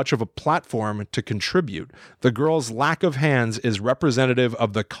given much of a platform to contribute. The girl's lack of hands is representative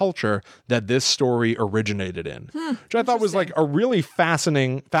of the culture that this story originated in, which I thought was like a really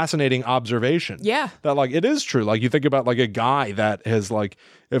fascinating observation. Yeah. That it is true. You think about a guy that has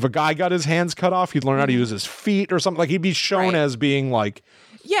if a guy got his hands cut off, he'd learn how to use his feet or something. He'd be shown as being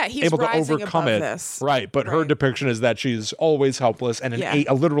yeah, he's able to rising overcome above it. This. Right. But her depiction is that she's always helpless and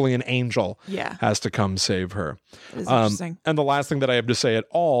literally an angel has to come save her. That is interesting. And the last thing that I have to say at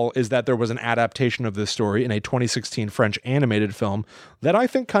all is that there was an adaptation of this story in a 2016 French animated film that I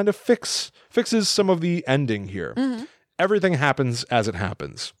think kind of fixes some of the ending here. Everything happens as it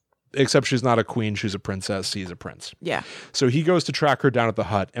happens. Except she's not a queen, she's a princess, he's a prince. Yeah. So he goes to track her down at the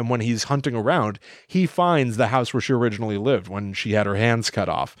hut, and when he's hunting around, he finds the house where she originally lived when she had her hands cut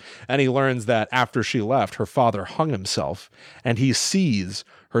off. And he learns that after she left, her father hung himself, and he sees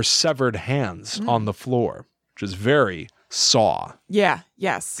her severed hands on the floor, which is very Saw. Yeah.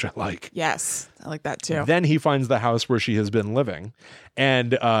 Yes. Which I like. Yes. I like that too. Then he finds the house where she has been living.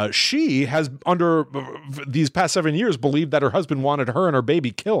 And she has, under these past 7 years, believed that her husband wanted her and her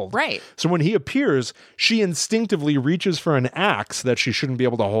baby killed. Right. So when he appears, she instinctively reaches for an axe that she shouldn't be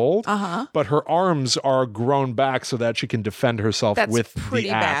able to hold. But her arms are grown back so that she can defend herself with pretty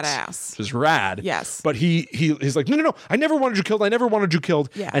the axe. badass. Which is rad. Yes. But he's like, no, I never wanted you killed. I never wanted you killed.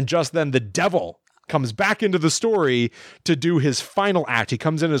 Yeah. And just then the devil comes back into the story to do his final act. He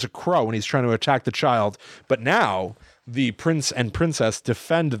comes in as a crow and he's trying to attack the child. But now the prince and princess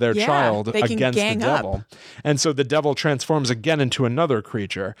defend their child against the devil. And so the devil transforms again into another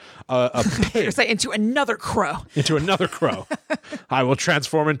creature, a pig. Into another crow. Into another crow. I will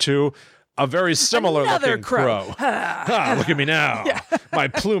transform into a very similar looking crow. Look at me now. Yeah. My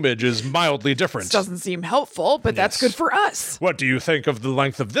plumage is mildly different. This doesn't seem helpful, but that's good for us. What do you think of the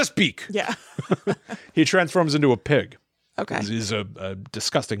length of this beak? Yeah. He transforms into a pig. Okay. He's a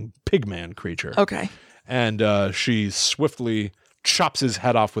disgusting pigman creature. Okay. and she swiftly chops his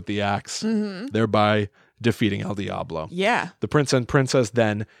head off with the axe, thereby defeating El Diablo. Yeah. The prince and princess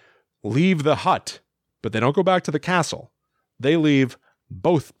then leave the hut, but they don't go back to the castle. They leave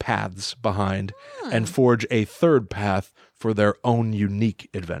both paths behind and forge a third path for their own unique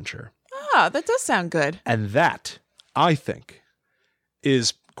adventure. Ah, that does sound good. And that, I think,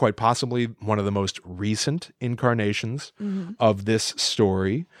 is quite possibly one of the most recent incarnations of this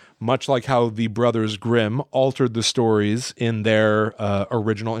story, much like how the Brothers Grimm altered the stories in their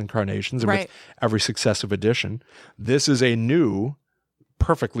original incarnations and Right. with every successive edition. This is a new,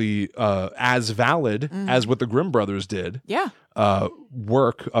 perfectly as valid as what the Grimm brothers did, Yeah.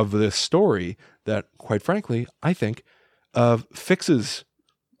 work of this story that, quite frankly, I think fixes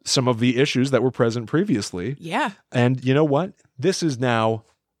some of the issues that were present previously. Yeah. And you know what? This is now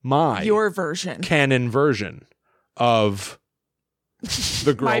my Your version. canon version of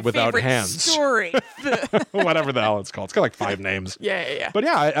the girl My without favorite hands. story. Whatever the hell it's called. It's got like 5 names. Yeah. But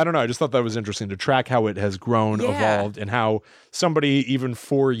yeah, I don't know. I just thought that was interesting to track how it has grown, Yeah. evolved, and how somebody even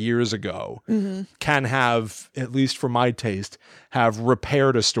 4 years ago can have, at least for my taste, have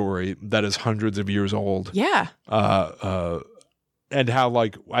repaired a story that is hundreds of years old. Yeah. And how,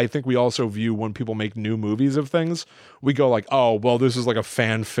 like, I think we also view when people make new movies of things, we go like, oh, well, this is like a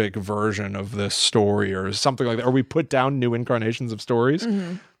fanfic version of this story or something like that. Or we put down new incarnations of stories.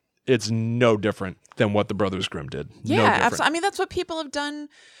 It's no different than what the Brothers Grimm did. Yeah, no different. absolutely. I mean, that's what people have done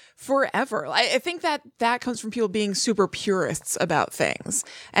forever. I think that comes from people being super purists about things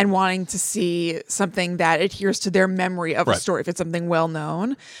and wanting to see something that adheres to their memory of a Right. story if it's something well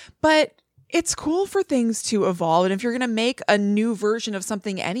known. But it's cool for things to evolve. And if you're going to make a new version of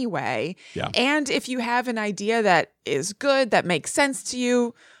something anyway, Yeah. and if you have an idea that is good, that makes sense to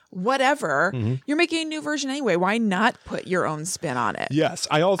you, whatever, you're making a new version anyway. Why not put your own spin on it? Yes,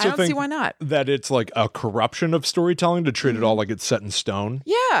 I also I don't think see why not. that it's like a corruption of storytelling to treat it all like it's set in stone.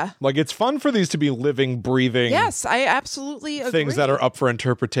 Yeah. Like, it's fun for these to be living, breathing Yes, I absolutely agree. things that are up for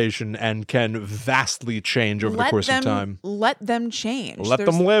interpretation and can vastly change over the course of time. Let them change. Let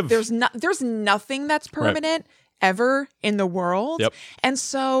them live. There's nothing that's permanent ever in the world. Yep. And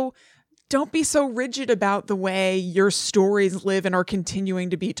so don't be so rigid about the way your stories live and are continuing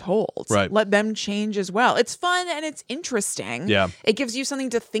to be told. Right. Let them change as well. It's fun and it's interesting. Yeah. It gives you something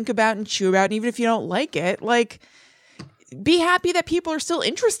to think about and chew about. And even if you don't like it, like, be happy that people are still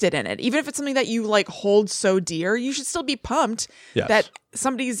interested in it. Even if it's something that you like hold so dear, you should still be pumped Yes. that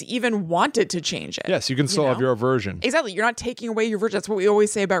somebody's even wanted to change it. Yes, you can still have know? your version. Exactly. You're not taking away your version. That's what we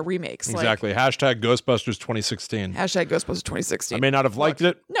always say about remakes. Exactly. Hashtag Ghostbusters 2016. Like, hashtag Ghostbusters 2016. I may not have liked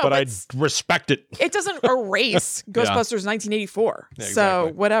it, no, but I but respect it. it doesn't erase Ghostbusters 1984. Yeah, So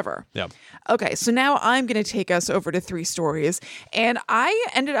exactly. whatever. Yeah. Okay, so now I'm going to take us over to 3 stories. And I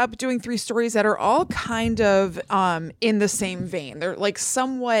ended up doing 3 stories that are all kind of in the same vein. They're like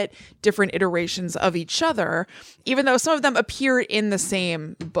somewhat different iterations of each other, even though some of them appear in the same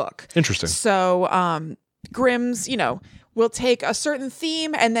book. Interesting. So Grimm's, will take a certain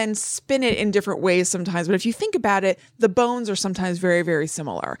theme and then spin it in different ways sometimes. But if you think about it, the bones are sometimes very, very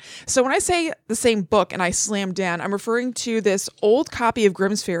similar. So when I say the same book and I slam down, I'm referring to this old copy of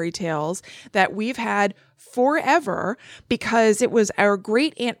Grimm's Fairy Tales that we've had forever because it was our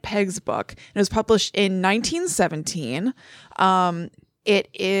great Aunt Peg's book. And it was published in 1917. It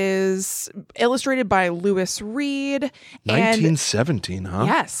is illustrated by Lewis Reed. 1917, huh?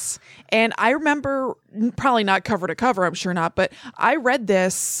 Yes. And I remember, probably not cover to cover, I'm sure not, but I read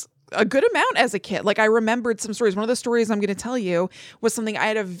this a good amount as a kid. Like, I remembered some stories. One of the stories I'm going to tell you was something I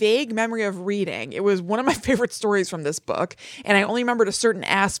had a vague memory of reading. It was one of my favorite stories from this book, and I only remembered a certain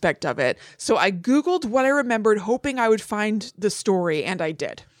aspect of it. So I Googled what I remembered, hoping I would find the story, and I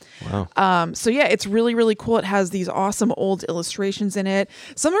did. Wow. So yeah, it's really, really cool. It has these awesome old illustrations in it.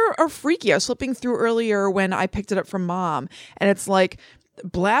 Some are freaky. I was flipping through earlier when I picked it up from Mom, and it's like,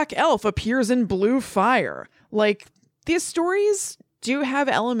 Black Elf appears in blue fire. Like, these stories do have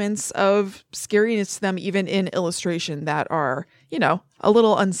elements of scariness to them, even in illustration, that are, a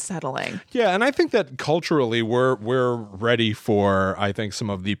little unsettling. Yeah, and I think that culturally we're ready for, I think, some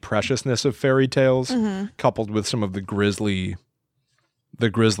of the preciousness of fairy tales coupled with some of the grisly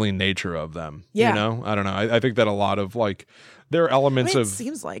nature of them. Yeah. I don't know. I think that a lot of like There are elements it of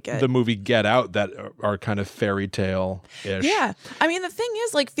seems like it. the movie Get Out that are kind of fairy tale-ish. Yeah. I mean, the thing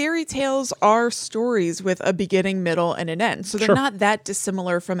is, like, fairy tales are stories with a beginning, middle, and an end. So they're not that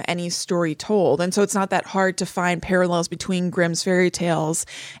dissimilar from any story told. And so it's not that hard to find parallels between Grimm's fairy tales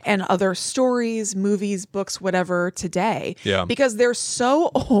and other stories, movies, books, whatever today. Yeah. Because they're so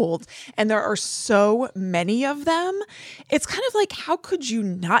old and there are so many of them. It's kind of like, how could you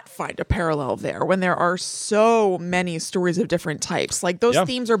not find a parallel there when there are so many stories of different types? Like, those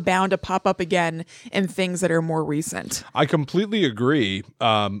themes are bound to pop up again in things that are more recent. I completely agree.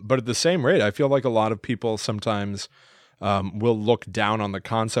 But at the same rate, I feel like a lot of people sometimes will look down on the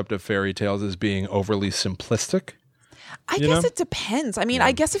concept of fairy tales as being overly simplistic. I guess it depends. I mean,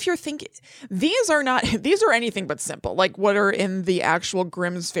 I guess if you're thinking, these are anything but simple, like what are in the actual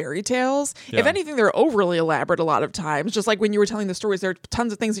Grimm's fairy tales. If anything, they're overly elaborate a lot of times. Just like when you were telling the stories, there are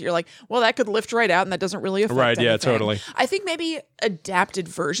tons of things that you're like, well, that could lift right out and that doesn't really affect anything. Yeah, totally. I think maybe adapted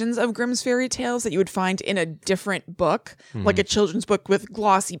versions of Grimm's fairy tales that you would find in a different book, like a children's book with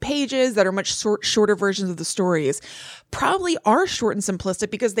glossy pages that are much shorter versions of the stories, probably are short and simplistic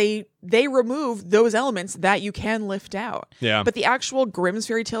because they remove those elements that you can lift out. Yeah. But the actual Grimm's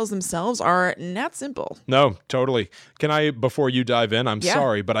fairy tales themselves are not simple. No, totally. Can I, before you dive in, I'm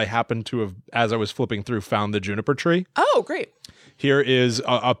sorry, but I happened to have, as I was flipping through, found the juniper tree. Oh, great. Here is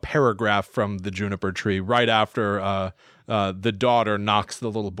a paragraph from the juniper tree right after the daughter knocks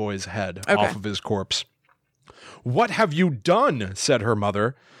the little boy's head off of his corpse. "What have you done?" said her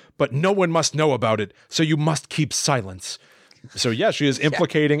mother. "But no one must know about it, so you must keep silence." So, she is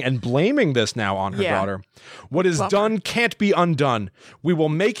implicating and blaming this now on her daughter. "What is done can't be undone. We will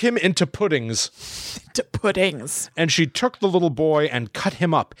make him into puddings." To puddings. And she took the little boy and cut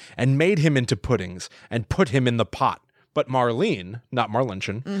him up and made him into puddings and put him in the pot. But Marlene, not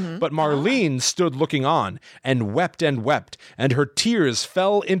Marlinchen, but Marlene stood looking on and wept, and her tears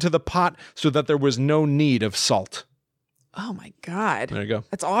fell into the pot so that there was no need of salt. Oh my God. There you go.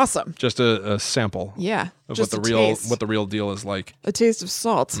 That's awesome. Just a sample. Yeah. Of just what the real deal is like. A taste of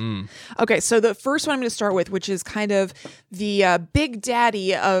salt. Okay, so the first one I'm going to start with, which is kind of the big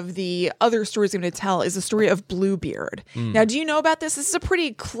daddy of the other stories I'm going to tell, is the story of Bluebeard. Now, do you know about this? This is a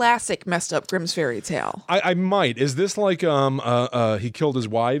pretty classic messed up Grimm's fairy tale. I might. Is this like he killed his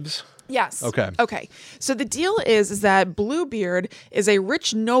wives? Yes. Okay. So the deal is that Bluebeard is a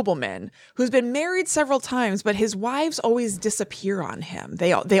rich nobleman who's been married several times, but his wives always disappear on him.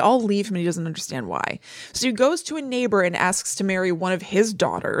 They all leave him and he doesn't understand why. So he goes to a neighbor and asks to marry one of his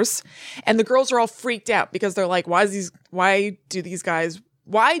daughters. And the girls are all freaked out because they're like, why do this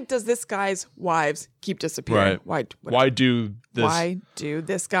guy's wives keep disappearing? Right. Why do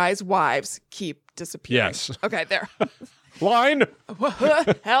this guy's wives keep disappearing? Yes. Okay, there. Line.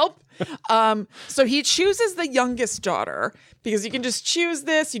 Help. So he chooses the youngest daughter because you can just choose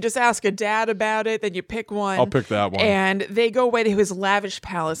this. You just ask a dad about it, then you pick one. I'll pick that one. And they go away to his lavish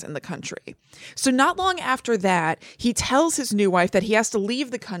palace in the country. So not long after that, he tells his new wife that he has to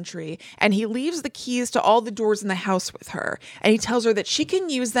leave the country, and he leaves the keys to all the doors in the house with her. And he tells her that she can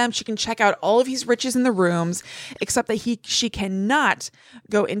use them. She can check out all of his riches in the rooms, except that she cannot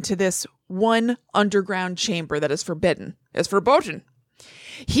go into this one underground chamber that is forbidden. It's verboten.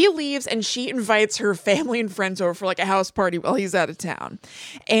 He leaves and she invites her family and friends over for like a house party while he's out of town.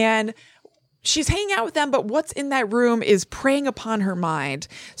 And she's hanging out with them, but what's in that room is preying upon her mind.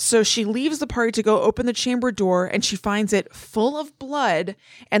 So she leaves the party to go open the chamber door, and she finds it full of blood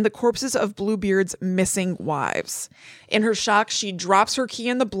and the corpses of Bluebeard's missing wives. In her shock, she drops her key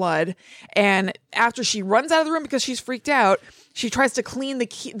in the blood, and after she runs out of the room because she's freaked out, she tries to clean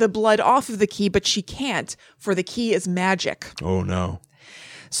the blood off of the key, but she can't, for the key is magic. Oh, no.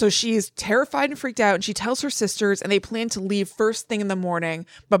 So she's terrified and freaked out, and she tells her sisters, and they plan to leave first thing in the morning.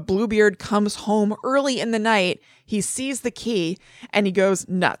 But Bluebeard comes home early in the night. He sees the key, and he goes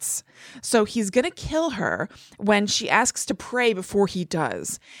nuts. So he's going to kill her when she asks to pray before he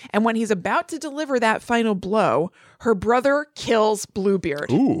does. And when he's about to deliver that final blow, her brother kills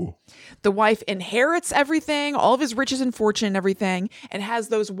Bluebeard. Ooh. The wife inherits everything, all of his riches and fortune and everything, and has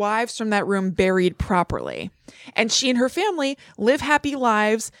those wives from that room buried properly. And she and her family live happy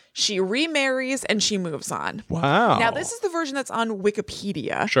lives. She remarries and she moves on. Wow. Now, this is the version that's on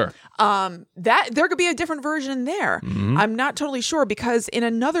Wikipedia. Sure. That there could be a different version there. Mm-hmm. I'm not totally sure, because in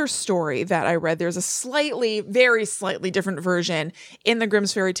another story that I read, there's a very slightly different version in the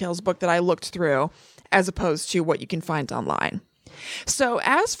Grimm's Fairy Tales book that I looked through, as opposed to what you can find online. So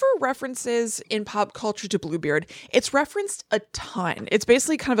as for references in pop culture to Bluebeard, it's referenced a ton. It's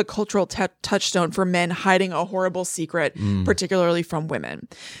basically kind of a cultural touchstone for men hiding a horrible secret, particularly from women.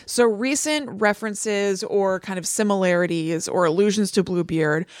 So recent references or kind of similarities or allusions to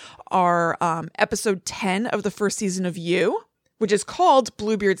Bluebeard are episode 10 of the first season of You, which is called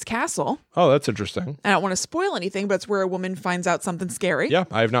Bluebeard's Castle. Oh, that's interesting. I don't want to spoil anything, but it's where a woman finds out something scary. Yeah,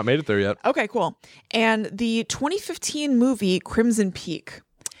 I have not made it there yet. Okay, cool. And the 2015 movie Crimson Peak.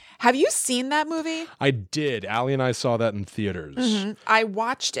 Have you seen that movie? I did. Allie and I saw that in theaters. I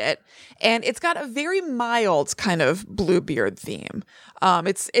watched it, and it's got a very mild kind of Bluebeard theme.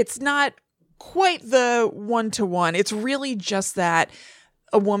 It's not quite the one-to-one. It's really just that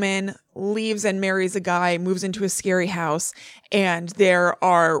a woman leaves and marries a guy, moves into a scary house, and there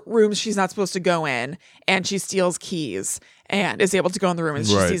are rooms she's not supposed to go in, and she steals keys and is able to go in the room, and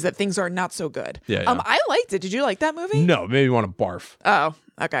she sees that things are not so good. Yeah. I liked it. Did you like that movie? No, maybe you want to barf. Oh,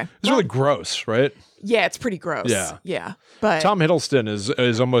 okay. It's really gross, right? Yeah, it's pretty gross. Yeah. But Tom Hiddleston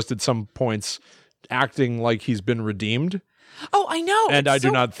is almost at some points acting like he's been redeemed. oh, I know. And I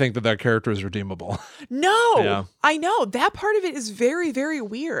do not think that character is redeemable. No, Yeah. I know. That part of it is very, very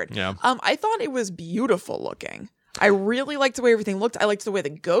weird. Yeah. I thought it was beautiful looking. I really liked the way everything looked. I liked the way the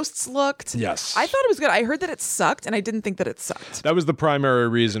ghosts looked. Yes. I thought it was good. I heard that it sucked, and I didn't think that it sucked. That was the primary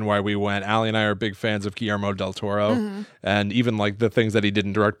reason why we went. Allie and I are big fans of Guillermo del Toro, and even like the things that he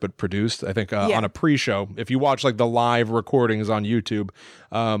didn't direct but produced. I think on a pre-show, if you watch like the live recordings on YouTube,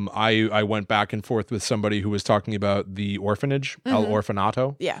 I went back and forth with somebody who was talking about The Orphanage, El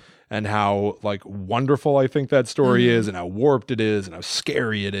Orfanato. Yeah. And how like wonderful I think that story is, and how warped it is, and how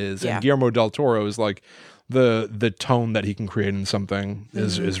scary it is. Yeah. And Guillermo del Toro is like the tone that he can create in something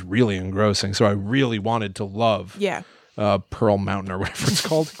is really engrossing. So I really wanted to love Pearl Mountain or whatever it's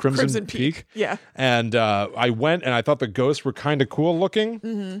called, Crimson Peak. Yeah. And I went and I thought the ghosts were kind of cool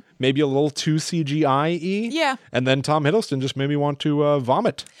looking, maybe a little too CGI-y. Yeah. And then Tom Hiddleston just made me want to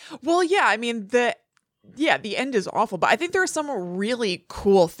vomit. Well, yeah. I mean, the end is awful, but I think there are some really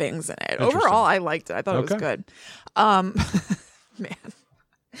cool things in it. Overall, I liked it. I thought it was good. Man.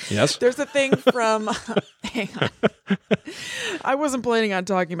 Yes. There's a thing from hang on. I wasn't planning on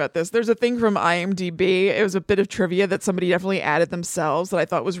talking about this. There's a thing from IMDb. It was a bit of trivia that somebody definitely added themselves that I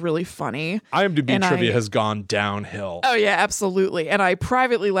thought was really funny. IMDb trivia has gone downhill. Oh yeah, absolutely. And I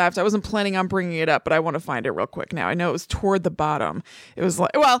privately laughed. I wasn't planning on bringing it up, but I want to find it real quick now. I know it was toward the bottom. It was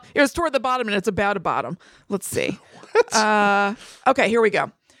like, well, it was toward the bottom and it's about a bottom. Let's see. Okay, here we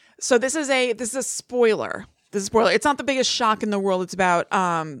go. So this is a spoiler. This is a spoiler. It's not the biggest shock in the world. It's about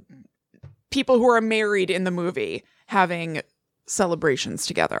people who are married in the movie having celebrations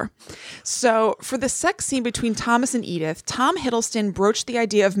together. So for the sex scene between Thomas and Edith, Tom Hiddleston broached the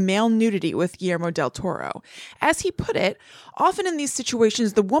idea of male nudity with Guillermo del Toro. As he put it, often in these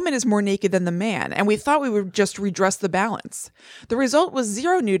situations, the woman is more naked than the man, and we thought we would just redress the balance. The result was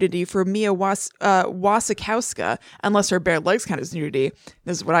zero nudity for Mia Wasikowska, unless her bare legs count as nudity.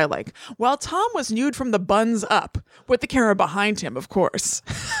 This is what I like. While Tom was nude from the buns up, with the camera behind him, of course.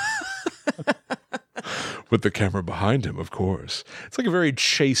 With the camera behind him, of course. It's like a very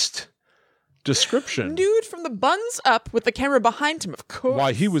chaste description. Nude from the buns up with the camera behind him, of course.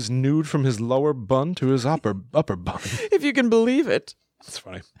 Why, he was nude from his lower bun to his upper bun. If you can believe it. That's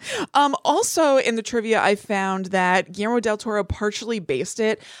funny. Also, in the trivia, I found that Guillermo del Toro partially based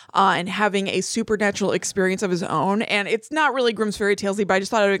it on having a supernatural experience of his own. And it's not really Grimm's Fairy Tales-y, but I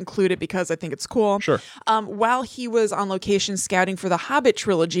just thought I would include it because I think it's cool. Sure. While he was on location scouting for the Hobbit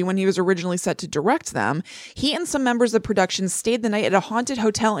trilogy when he was originally set to direct them, he and some members of production stayed the night at a haunted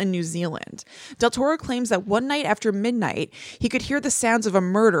hotel in New Zealand. Del Toro claims that one night after midnight, he could hear the sounds of a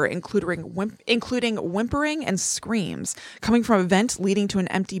murder, including whimpering and screams, coming from a vent leading to an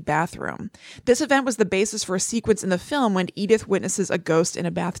empty bathroom. This event was the basis for a sequence in the film when Edith witnesses a ghost in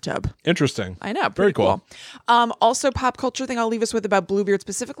a bathtub. Interesting. I know. Very cool. Also, pop culture thing I'll leave us with about Bluebeard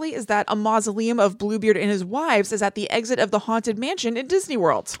specifically is that a mausoleum of Bluebeard and his wives is at the exit of the Haunted Mansion in Disney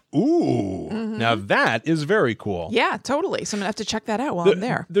World. Ooh. Now that is very cool. Yeah, totally. So I'm going to have to check that out while I'm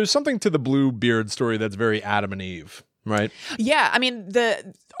there. There's something to the Bluebeard story that's very Adam and Eve, right? Yeah, I mean,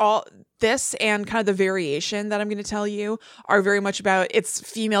 this and kind of the variation that I'm going to tell you are very much about it's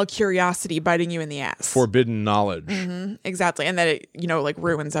female curiosity biting you in the ass. Forbidden knowledge. Exactly. And that it, like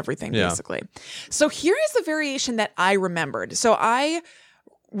ruins everything, basically. So here is the variation that I remembered. So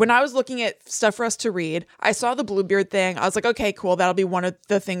when I was looking at stuff for us to read, I saw the Bluebeard thing. I was like, okay, cool. That'll be one of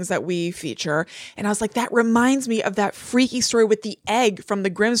the things that we feature. And I was like, that reminds me of that freaky story with the egg from the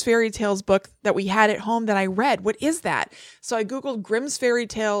Grimm's Fairy Tales book that we had at home that I read. What is that? So I Googled Grimm's Fairy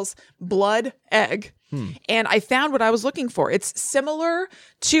Tales blood egg. And I found what I was looking for. It's similar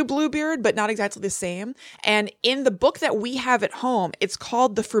to Bluebeard, but not exactly the same. And in the book that we have at home, it's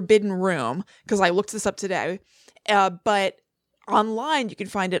called The Forbidden Room, because I looked this up today. But online, you can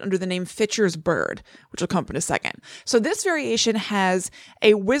find it under the name Fitcher's Bird, which will come up in a second. So this variation has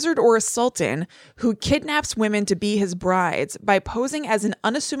a wizard or a sultan who kidnaps women to be his brides by posing as an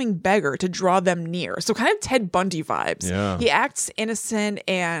unassuming beggar to draw them near. So kind of Ted Bundy vibes. Yeah. He acts innocent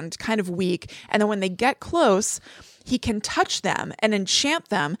and kind of weak. And then when they get close, he can touch them and enchant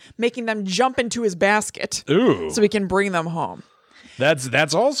them, making them jump into his basket. Ooh. So he can bring them home.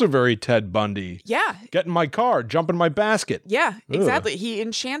 That's also very Ted Bundy. Yeah. Get in my car, jump in my basket. Yeah, exactly. He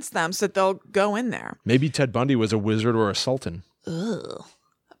enchants them so that they'll go in there. Maybe Ted Bundy was a wizard or a sultan. Ugh.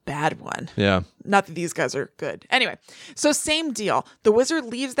 Bad one. Yeah. Not that these guys are good. Anyway, so same deal. The wizard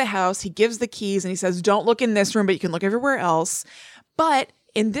leaves the house. He gives the keys and he says, don't look in this room, but you can look everywhere else. But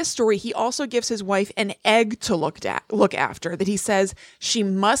in this story, he also gives his wife an egg to look after that he says she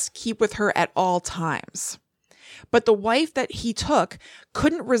must keep with her at all times. But the wife that he took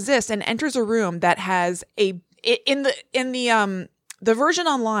couldn't resist and enters a room that has in the version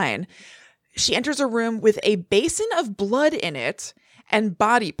online, she enters a room with a basin of blood in it and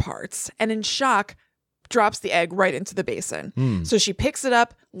body parts, and in shock drops the egg right into the basin. So she picks it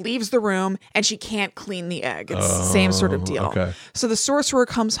up, leaves the room, and she can't clean the egg. It's the same sort of deal. Okay. So the sorcerer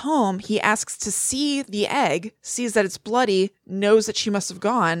comes home. He asks to see the egg, sees that it's bloody, knows that she must have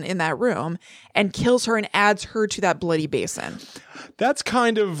gone in that room, and kills her and adds her to that bloody basin. That's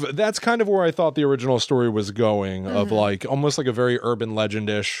kind of where I thought the original story was going, of like almost like a very urban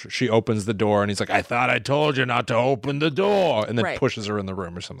legend-ish. She opens the door and he's like, I thought I told you not to open the door, and then Right. pushes her in the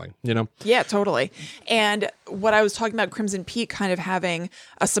room or something, you know? Yeah, totally. And what I was talking about Crimson Peak kind of having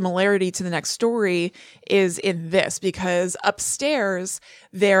a similarity to the next story is in this, because upstairs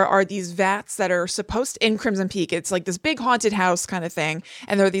there are these vats that are supposed to, in Crimson Peak, it's like this big haunted house kind of thing.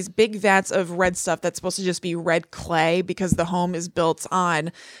 And there are these big vats of red stuff that's supposed to just be red clay because the home is built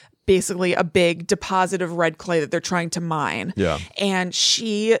on basically a big deposit of red clay that they're trying to mine. Yeah. And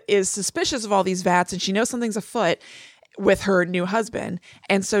she is suspicious of all these vats and she knows something's afoot with her new husband.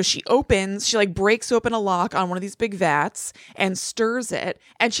 And so she breaks open a lock on one of these big vats and stirs it.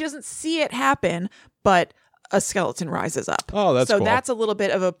 And she doesn't see it happen, but a skeleton rises up. Oh, that's so cool. that's a little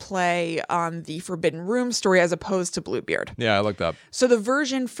bit of a play on the Forbidden Room story as opposed to Bluebeard. Yeah, I like that. So the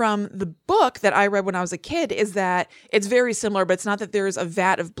version from the book that I read when I was a kid is that it's very similar, but it's not that there's a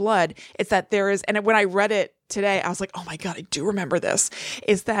vat of blood. It's that there is, and when I read it today, I was like, oh my God, I do remember this,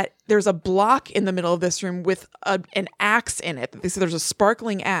 is that there's a block in the middle of this room with an axe in it. They say there's a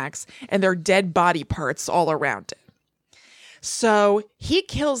sparkling axe and there are dead body parts all around it. So he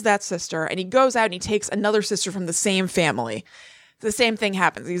kills that sister and he goes out and he takes another sister from the same family. The same thing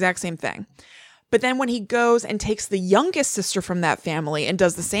happens, the exact same thing. But then when he goes and takes the youngest sister from that family and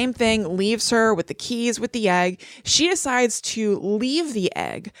does the same thing, leaves her with the keys, with the egg, she decides to leave the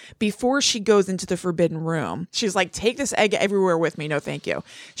egg before she goes into the Forbidden Room. She's like, take this egg everywhere with me. No, thank you.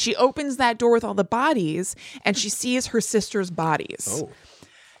 She opens that door with all the bodies and she sees her sister's bodies. Oh.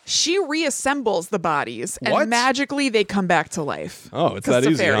 She reassembles the bodies and What? magically they come back to life. Oh, it's 'Cause that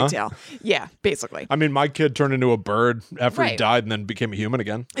a easy, fairy huh? tale. Yeah, basically. I mean, my kid turned into a bird after he Right. died and then became a human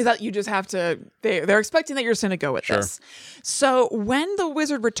again. Is that you just have to, they're expecting that you're just going to go with this. So when the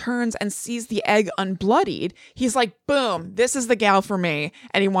wizard returns and sees the egg unbloodied, he's like, boom, this is the gal for me.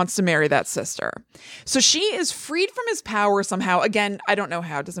 And he wants to marry that sister. So she is freed from his power somehow. Again, I don't know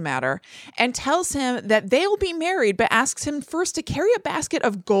how, it doesn't matter. And tells him that they'll be married, but asks him first to carry a basket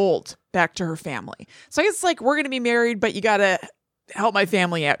of gold back to her family. So it's like, we're going to be married, but you got to help my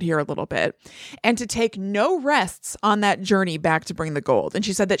family out here a little bit, and to take no rests on that journey back to bring the gold. And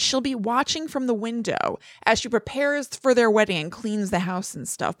she said that she'll be watching from the window as she prepares for their wedding and cleans the house and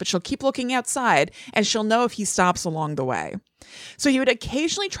stuff, but she'll keep looking outside and she'll know if he stops along the way. So he would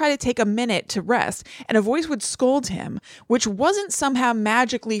occasionally try to take a minute to rest, and a voice would scold him, which wasn't somehow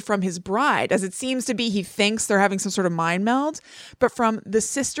magically from his bride, as it seems to be he thinks they're having some sort of mind meld, but from the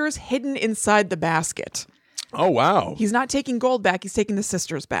sisters hidden inside the basket. Oh, wow. He's not taking gold back, he's taking the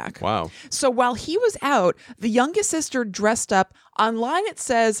sisters back. Wow. So while he was out, the youngest sister dressed up. Online it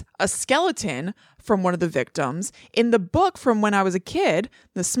says a skeleton from one of the victims. In the book from when I was a kid,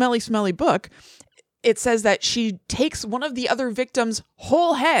 the smelly, smelly book, it says that she takes one of the other victims'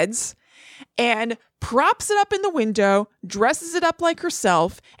 whole heads and props it up in the window, dresses it up like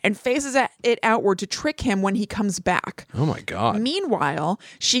herself, and faces it outward to trick him when he comes back. Oh, my God. Meanwhile,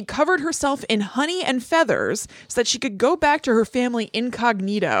 she covered herself in honey and feathers so that she could go back to her family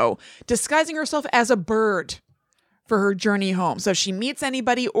incognito, disguising herself as a bird for her journey home. So if she meets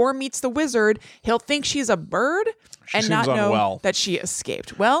anybody or meets the wizard, he'll think she's a bird and not know unwell. that she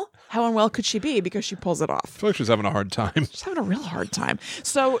escaped. Well, how unwell could she be because she pulls it off? I feel like she's having a hard time. She's having a real hard time.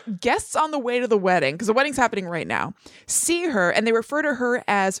 So guests on the way to the wedding, because the wedding's happening right now, see her and they refer to her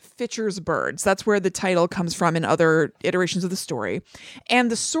as Fitcher's birds. That's where the title comes from in other iterations of the story. And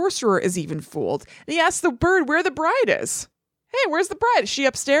the sorcerer is even fooled. And he asks the bird where the bride is. Hey, where's the bride? Is she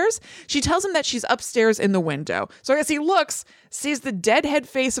upstairs? She tells him that she's upstairs in the window. So I guess he looks, sees the dead head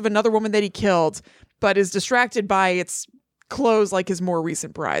face of another woman that he killed, but is distracted by its clothes like his more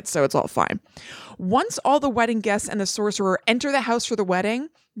recent bride, so it's all fine. Once all the wedding guests and the sorcerer enter the house for the wedding,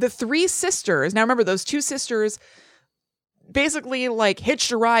 the three sisters, now remember those two sisters basically like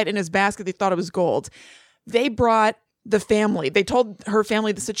hitched a ride in his basket. They thought it was gold. They brought the family. They told her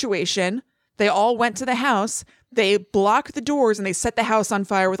family the situation. They all went to the house. They blocked the doors and they set the house on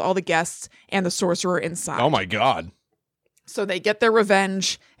fire with all the guests and the sorcerer inside. Oh my God. So they get their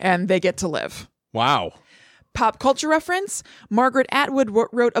revenge and they get to live. Wow. Pop culture reference, Margaret Atwood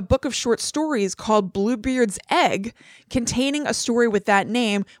wrote a book of short stories called Bluebeard's Egg, containing a story with that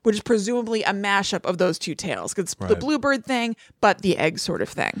name, which is presumably a mashup of those two tales. Because it's the bluebird thing, but the egg sort of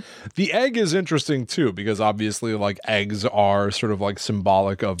thing. The egg is interesting too, because obviously like eggs are sort of like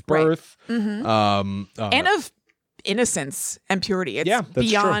symbolic of birth. Right. Mm-hmm. And of innocence and purity. It's that's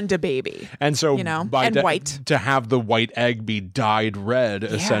beyond true. A baby. And so and white. To have the white egg be dyed red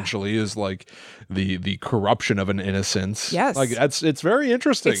essentially is like the corruption of an innocence. Yes. Like it's very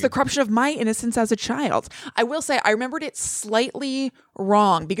interesting. It's the corruption of my innocence as a child. I will say I remembered it slightly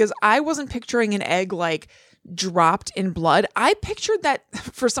wrong because I wasn't picturing an egg like dropped in blood. I pictured that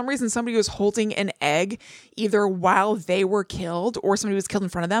for some reason somebody was holding an egg either while they were killed or somebody was killed in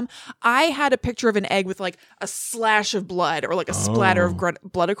front of them. I had a picture of an egg with like a slash of blood or like a splatter of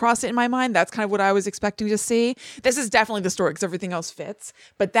blood across it in my mind. That's kind of what I was expecting to see. This is definitely the story because everything else fits,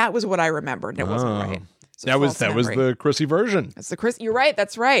 but that was what I remembered and it wasn't right. So that was the Chrissy version. That's the Chris. You're right.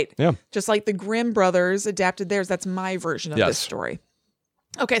 That's right. Yeah. Just like the Grimm brothers adapted theirs. That's my version of this story.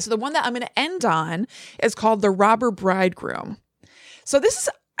 Okay, so the one that I'm going to end on is called The Robber Bridegroom. So this is,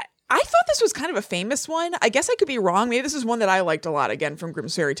 I thought this was kind of a famous one. I guess I could be wrong. Maybe this is one that I liked a lot, again, from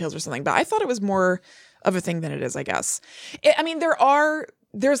Grimm's Fairy Tales or something, but I thought it was more of a thing than it is, I guess.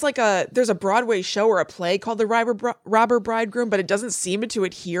 There's a Broadway show or a play called The Robber Bridegroom, but it doesn't seem to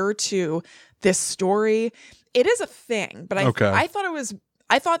adhere to this story. It is a thing, but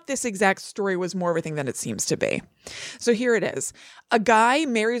I thought this exact story was more of a thing than it seems to be. So here it is. A guy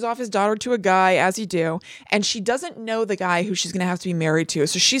marries off his daughter to a guy, as you do, and she doesn't know the guy who she's going to have to be married to,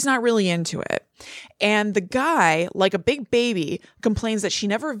 so she's not really into it. And the guy, like a big baby, complains that she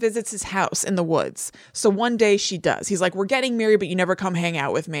never visits his house in the woods. So one day she does. He's like, we're getting married, but you never come hang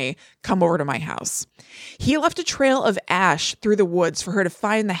out with me. Come over to my house. He left a trail of ash through the woods for her to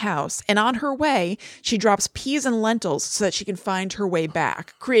find the house. And on her way, she drops peas and lentils so that she can find her way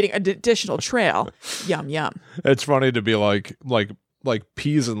back, creating an additional trail. Yum, yum. It's funny to be like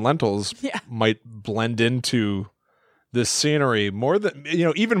peas and lentils might blend into this scenery more than,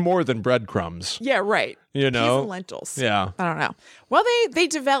 even more than breadcrumbs. Yeah, right. Peas and lentils. Yeah. I don't know. Well, they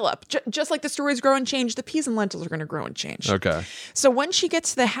develop. Just like the stories grow and change, the peas and lentils are going to grow and change. Okay. So when she gets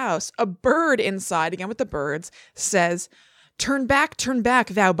to the house, a bird inside, again with the birds, says, turn back,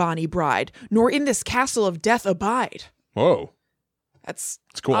 thou bonny bride, nor in this castle of death abide." Whoa. That's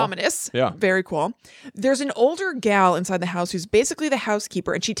cool. Ominous. Yeah. Very cool. There's an older gal inside the house who's basically the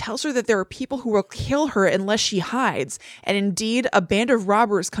housekeeper, and she tells her that there are people who will kill her unless she hides. And indeed, a band of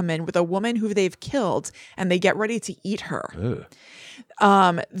robbers come in with a woman who they've killed, and they get ready to eat her.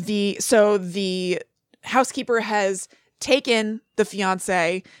 Ugh. The housekeeper has taken the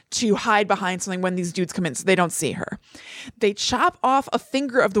fiance to hide behind something when these dudes come in so they don't see her. They chop off a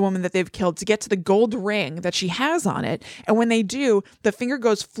finger of the woman that they've killed to get to the gold ring that she has on it. And when they do, the finger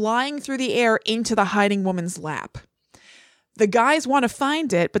goes flying through the air into the hiding woman's lap. The guys want to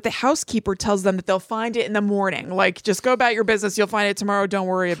find it, but the housekeeper tells them that they'll find it in the morning. Like, just go about your business. You'll find it tomorrow. Don't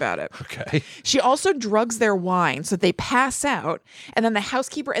worry about it. Okay. She also drugs their wine so they pass out, and then the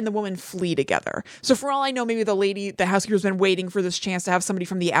housekeeper and the woman flee together. So for all I know, maybe the housekeeper's been waiting for this chance to have somebody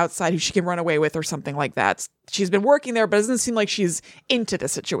from the outside who she can run away with or something like that. She's been working there, but it doesn't seem like she's into the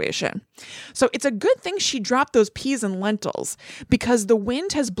situation. So it's a good thing she dropped those peas and lentils because the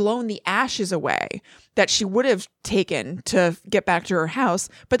wind has blown the ashes away that she would have taken to get back to her house,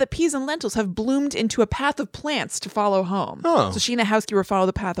 but the peas and lentils have bloomed into a path of plants to follow home. Oh. So she and the housekeeper follow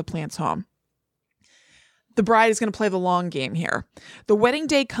the path of plants home. The bride is going to play the long game here. The wedding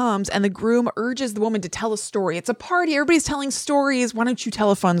day comes and the groom urges the woman to tell a story. It's a party. Everybody's telling stories. Why don't you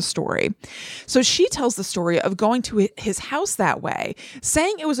tell a fun story? So she tells the story of going to his house that way,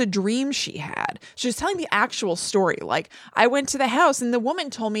 saying it was a dream she had. She's telling the actual story. Like, I went to the house and the woman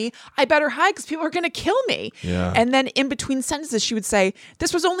told me I better hide because people are going to kill me. Yeah. And then in between sentences, she would say,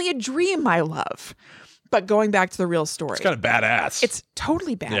 this was only a dream, my love. But going back to the real story. It's kind of badass. It's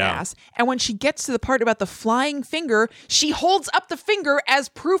totally badass. And when she gets to the part about the flying finger, she holds up the finger as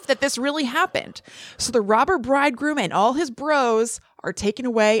proof that this really happened. So the robber bridegroom and all his bros are taken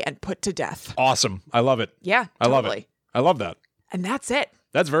away and put to death. Awesome. I love it. Yeah, I love totally. it. I love that. And that's it.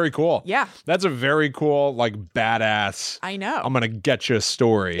 That's very cool. Yeah. That's a very cool, like, badass. I know. I'm going to get you a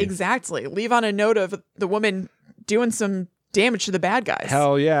story. Exactly. Leave on a note of the woman doing some damage to the bad guys.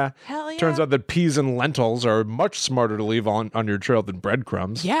 Hell yeah. Hell yeah. Turns out that peas and lentils are much smarter to leave on your trail than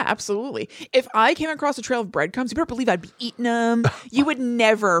breadcrumbs. Yeah, absolutely. If I came across a trail of breadcrumbs, you better believe I'd be eating them. You would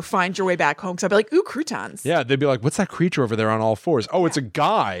never find your way back home because I'd be like, ooh, croutons. Yeah, they'd be like, what's that creature over there on all fours? Oh, it's a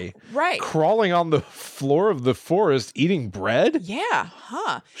guy Right. crawling on the floor of the forest eating bread? Yeah,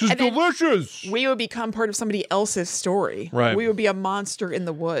 huh. This is And then delicious. we would become part of somebody else's story. Right. We would be a monster in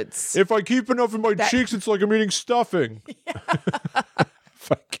the woods. If I keep enough in my cheeks, it's like I'm eating stuffing.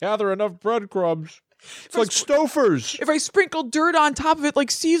 If I gather enough breadcrumbs, it's like Stouffer's. If I sprinkle dirt on top of it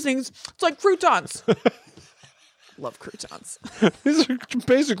like seasonings, it's like croutons. Love croutons. These are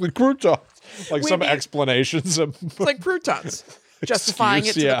basically croutons. Like We'd some be- explanations. It's like croutons. Justifying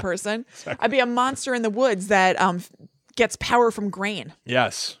it to yeah. the person. I'd be a monster in the woods that gets power from grain.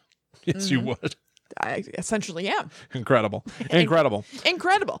 Yes. Yes, you would. I essentially am. Incredible. Incredible.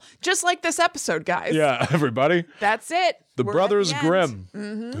 Incredible. Just like this episode, guys. Yeah, everybody. That's it. The We're Brothers at the end.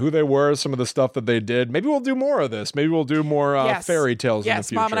 Grimm, who they were, some of the stuff that they did. Maybe we'll do more of this. Maybe we'll do more Yes. fairy tales in the Yes,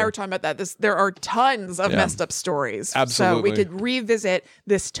 future. Mom and I were talking about that. There are tons of Yeah. messed up stories. Absolutely. So we could revisit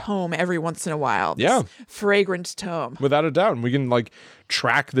this tome every once in a while. This Yeah. fragrant tome. Without a doubt. And we can like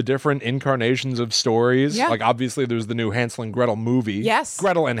track the different incarnations of stories. Yeah. Like obviously there's the new Hansel and Gretel movie. Yes.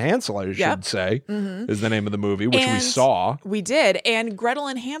 Gretel and Hansel, I should Yep. say, is the name of the movie, which we And saw. We did. And Gretel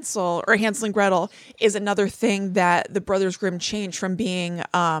and Hansel, or Hansel and Gretel, is another thing that the Brothers Grimm changed from being,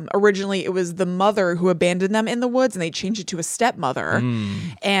 originally it was the mother who abandoned them in the woods, and they changed it to a stepmother.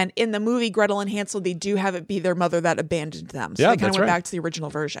 And in the movie Gretel and Hansel, they do have it be their mother that abandoned them. So Yeah, they kind that's of went right. back to the original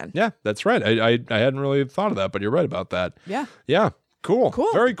version. Yeah, that's right. I hadn't really thought of that, but you're right about that. Yeah. Yeah. Cool.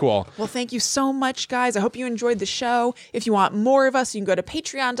 Cool. Very cool. Well, thank you so much, guys. I hope you enjoyed the show. If you want more of us, you can go to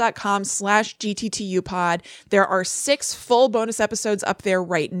patreon.com/GTTUpod. There are 6 full bonus episodes up there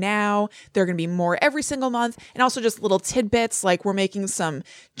right now. There are going to be more every single month, and also just little tidbits, like we're making some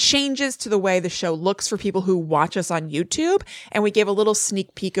changes to the way the show looks for people who watch us on YouTube, and we gave a little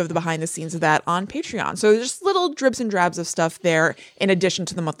sneak peek of the behind the scenes of that on Patreon. So there's just little dribs and drabs of stuff there in addition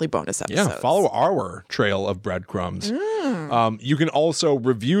to the monthly bonus episodes. Yeah, follow our trail of breadcrumbs. You can also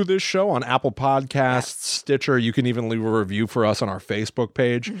review this show on Apple Podcasts, Stitcher. You can even leave a review for us on our Facebook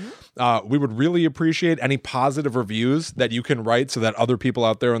page. We would really appreciate any positive reviews that you can write so that other people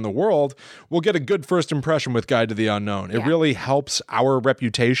out there in the world will get a good first impression with Guide to the Unknown. It Yeah. really helps our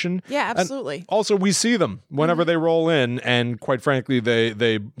reputation. Yeah, And absolutely. also, we see them whenever they roll in, and quite frankly, they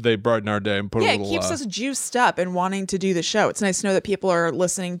brighten our day and put Yeah, a it little... keeps us juiced up and wanting to do the show. It's nice to know that people are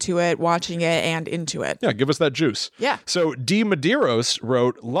listening to it, watching it, and into it. Yeah, give us that juice. Yeah. So D. Medeiros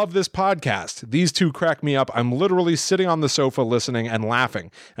wrote, "Love this podcast. These two crack me up. I'm literally sitting on the sofa listening and laughing,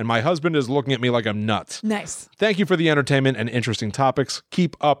 and my husband is looking at me like I'm nuts. Nice. Thank you for the entertainment and interesting topics.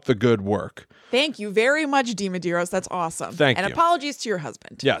 Keep up the good work." Thank you very much, D. Medeiros. That's awesome. Thank and you. apologies to your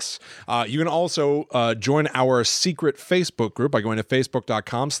husband. Yes. You can also join our secret Facebook group by going to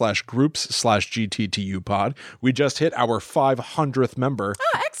facebook.com/groups/GTTUpod. We just hit our 500th member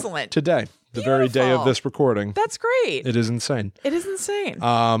Ah, excellent. today, the very day of Beautiful. this recording. That's great. It is insane. It is insane.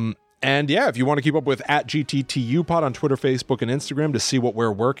 And yeah, if you want to keep up with @GTTUpod on Twitter, Facebook, and Instagram to see what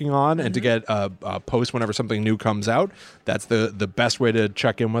we're working on and to get a post whenever something new comes out, that's the best way to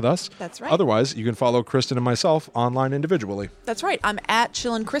check in with us. That's right. Otherwise, you can follow Kristen and myself online individually. That's right. I'm at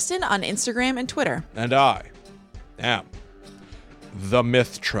Chillin' Kristen on Instagram and Twitter. And I am the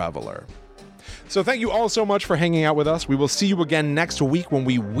Myth Traveler. So thank you all so much for hanging out with us. We will see you again next week when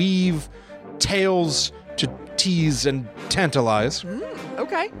we weave tales to tease and tantalize.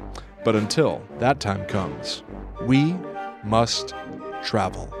 Okay. But until that time comes, we must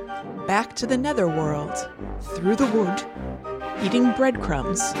travel. Back to the netherworld. Through the wood. Eating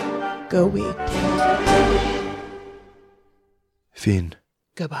breadcrumbs. Go we. Fiend.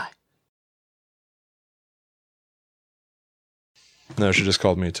 Goodbye. No, she just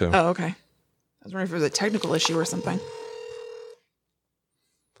called me too. Oh, okay. I was wondering if it was a technical issue or something.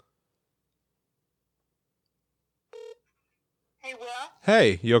 Hey, Will?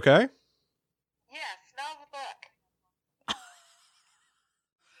 Hey, you okay? Yeah, smell the book.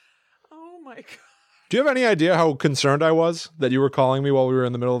 Oh my god. Do you have any idea how concerned I was that you were calling me while we were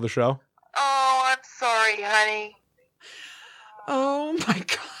in the middle of the show? Oh, I'm sorry, honey. Oh my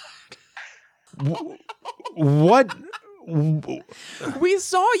god. What? We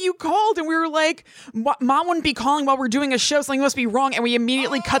saw you called and we were like, Mom wouldn't be calling while we're doing a show. Something must be wrong. And we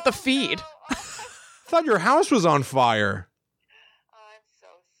immediately cut the feed. No. I thought your house was on fire. I'm so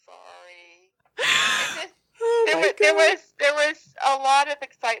sorry. Oh my God. There was a lot of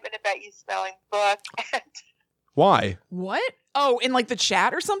excitement about you smelling the book. Why? What? Oh, in like the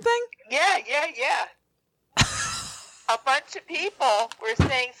chat or something? Yeah. A bunch of people were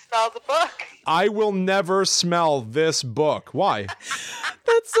saying smell the book. I will never smell this book. Why?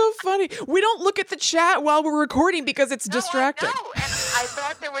 That's so funny. We don't look at the chat while we're recording because it's distracting. No, and I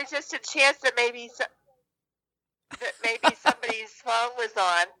thought there was just a chance that maybe somebody's phone was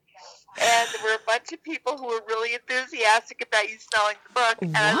on. And there were a bunch of people who were really enthusiastic about you smelling the book.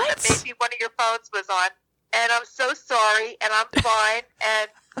 And What? maybe one of your phones was on. And I'm so sorry, and I'm fine, and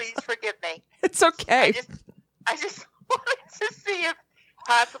please forgive me. It's okay. I just wanted to see if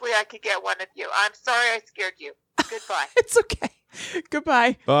possibly I could get one of you. I'm sorry I scared you. Goodbye. It's okay.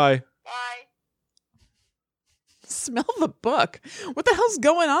 Goodbye. Bye. Bye. Smell the book. What the hell's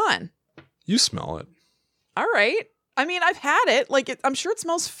going on? You smell it. All right. I mean, I've had it. I'm sure it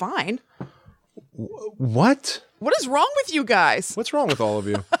smells fine. What? What is wrong with you guys? What's wrong with all of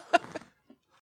you?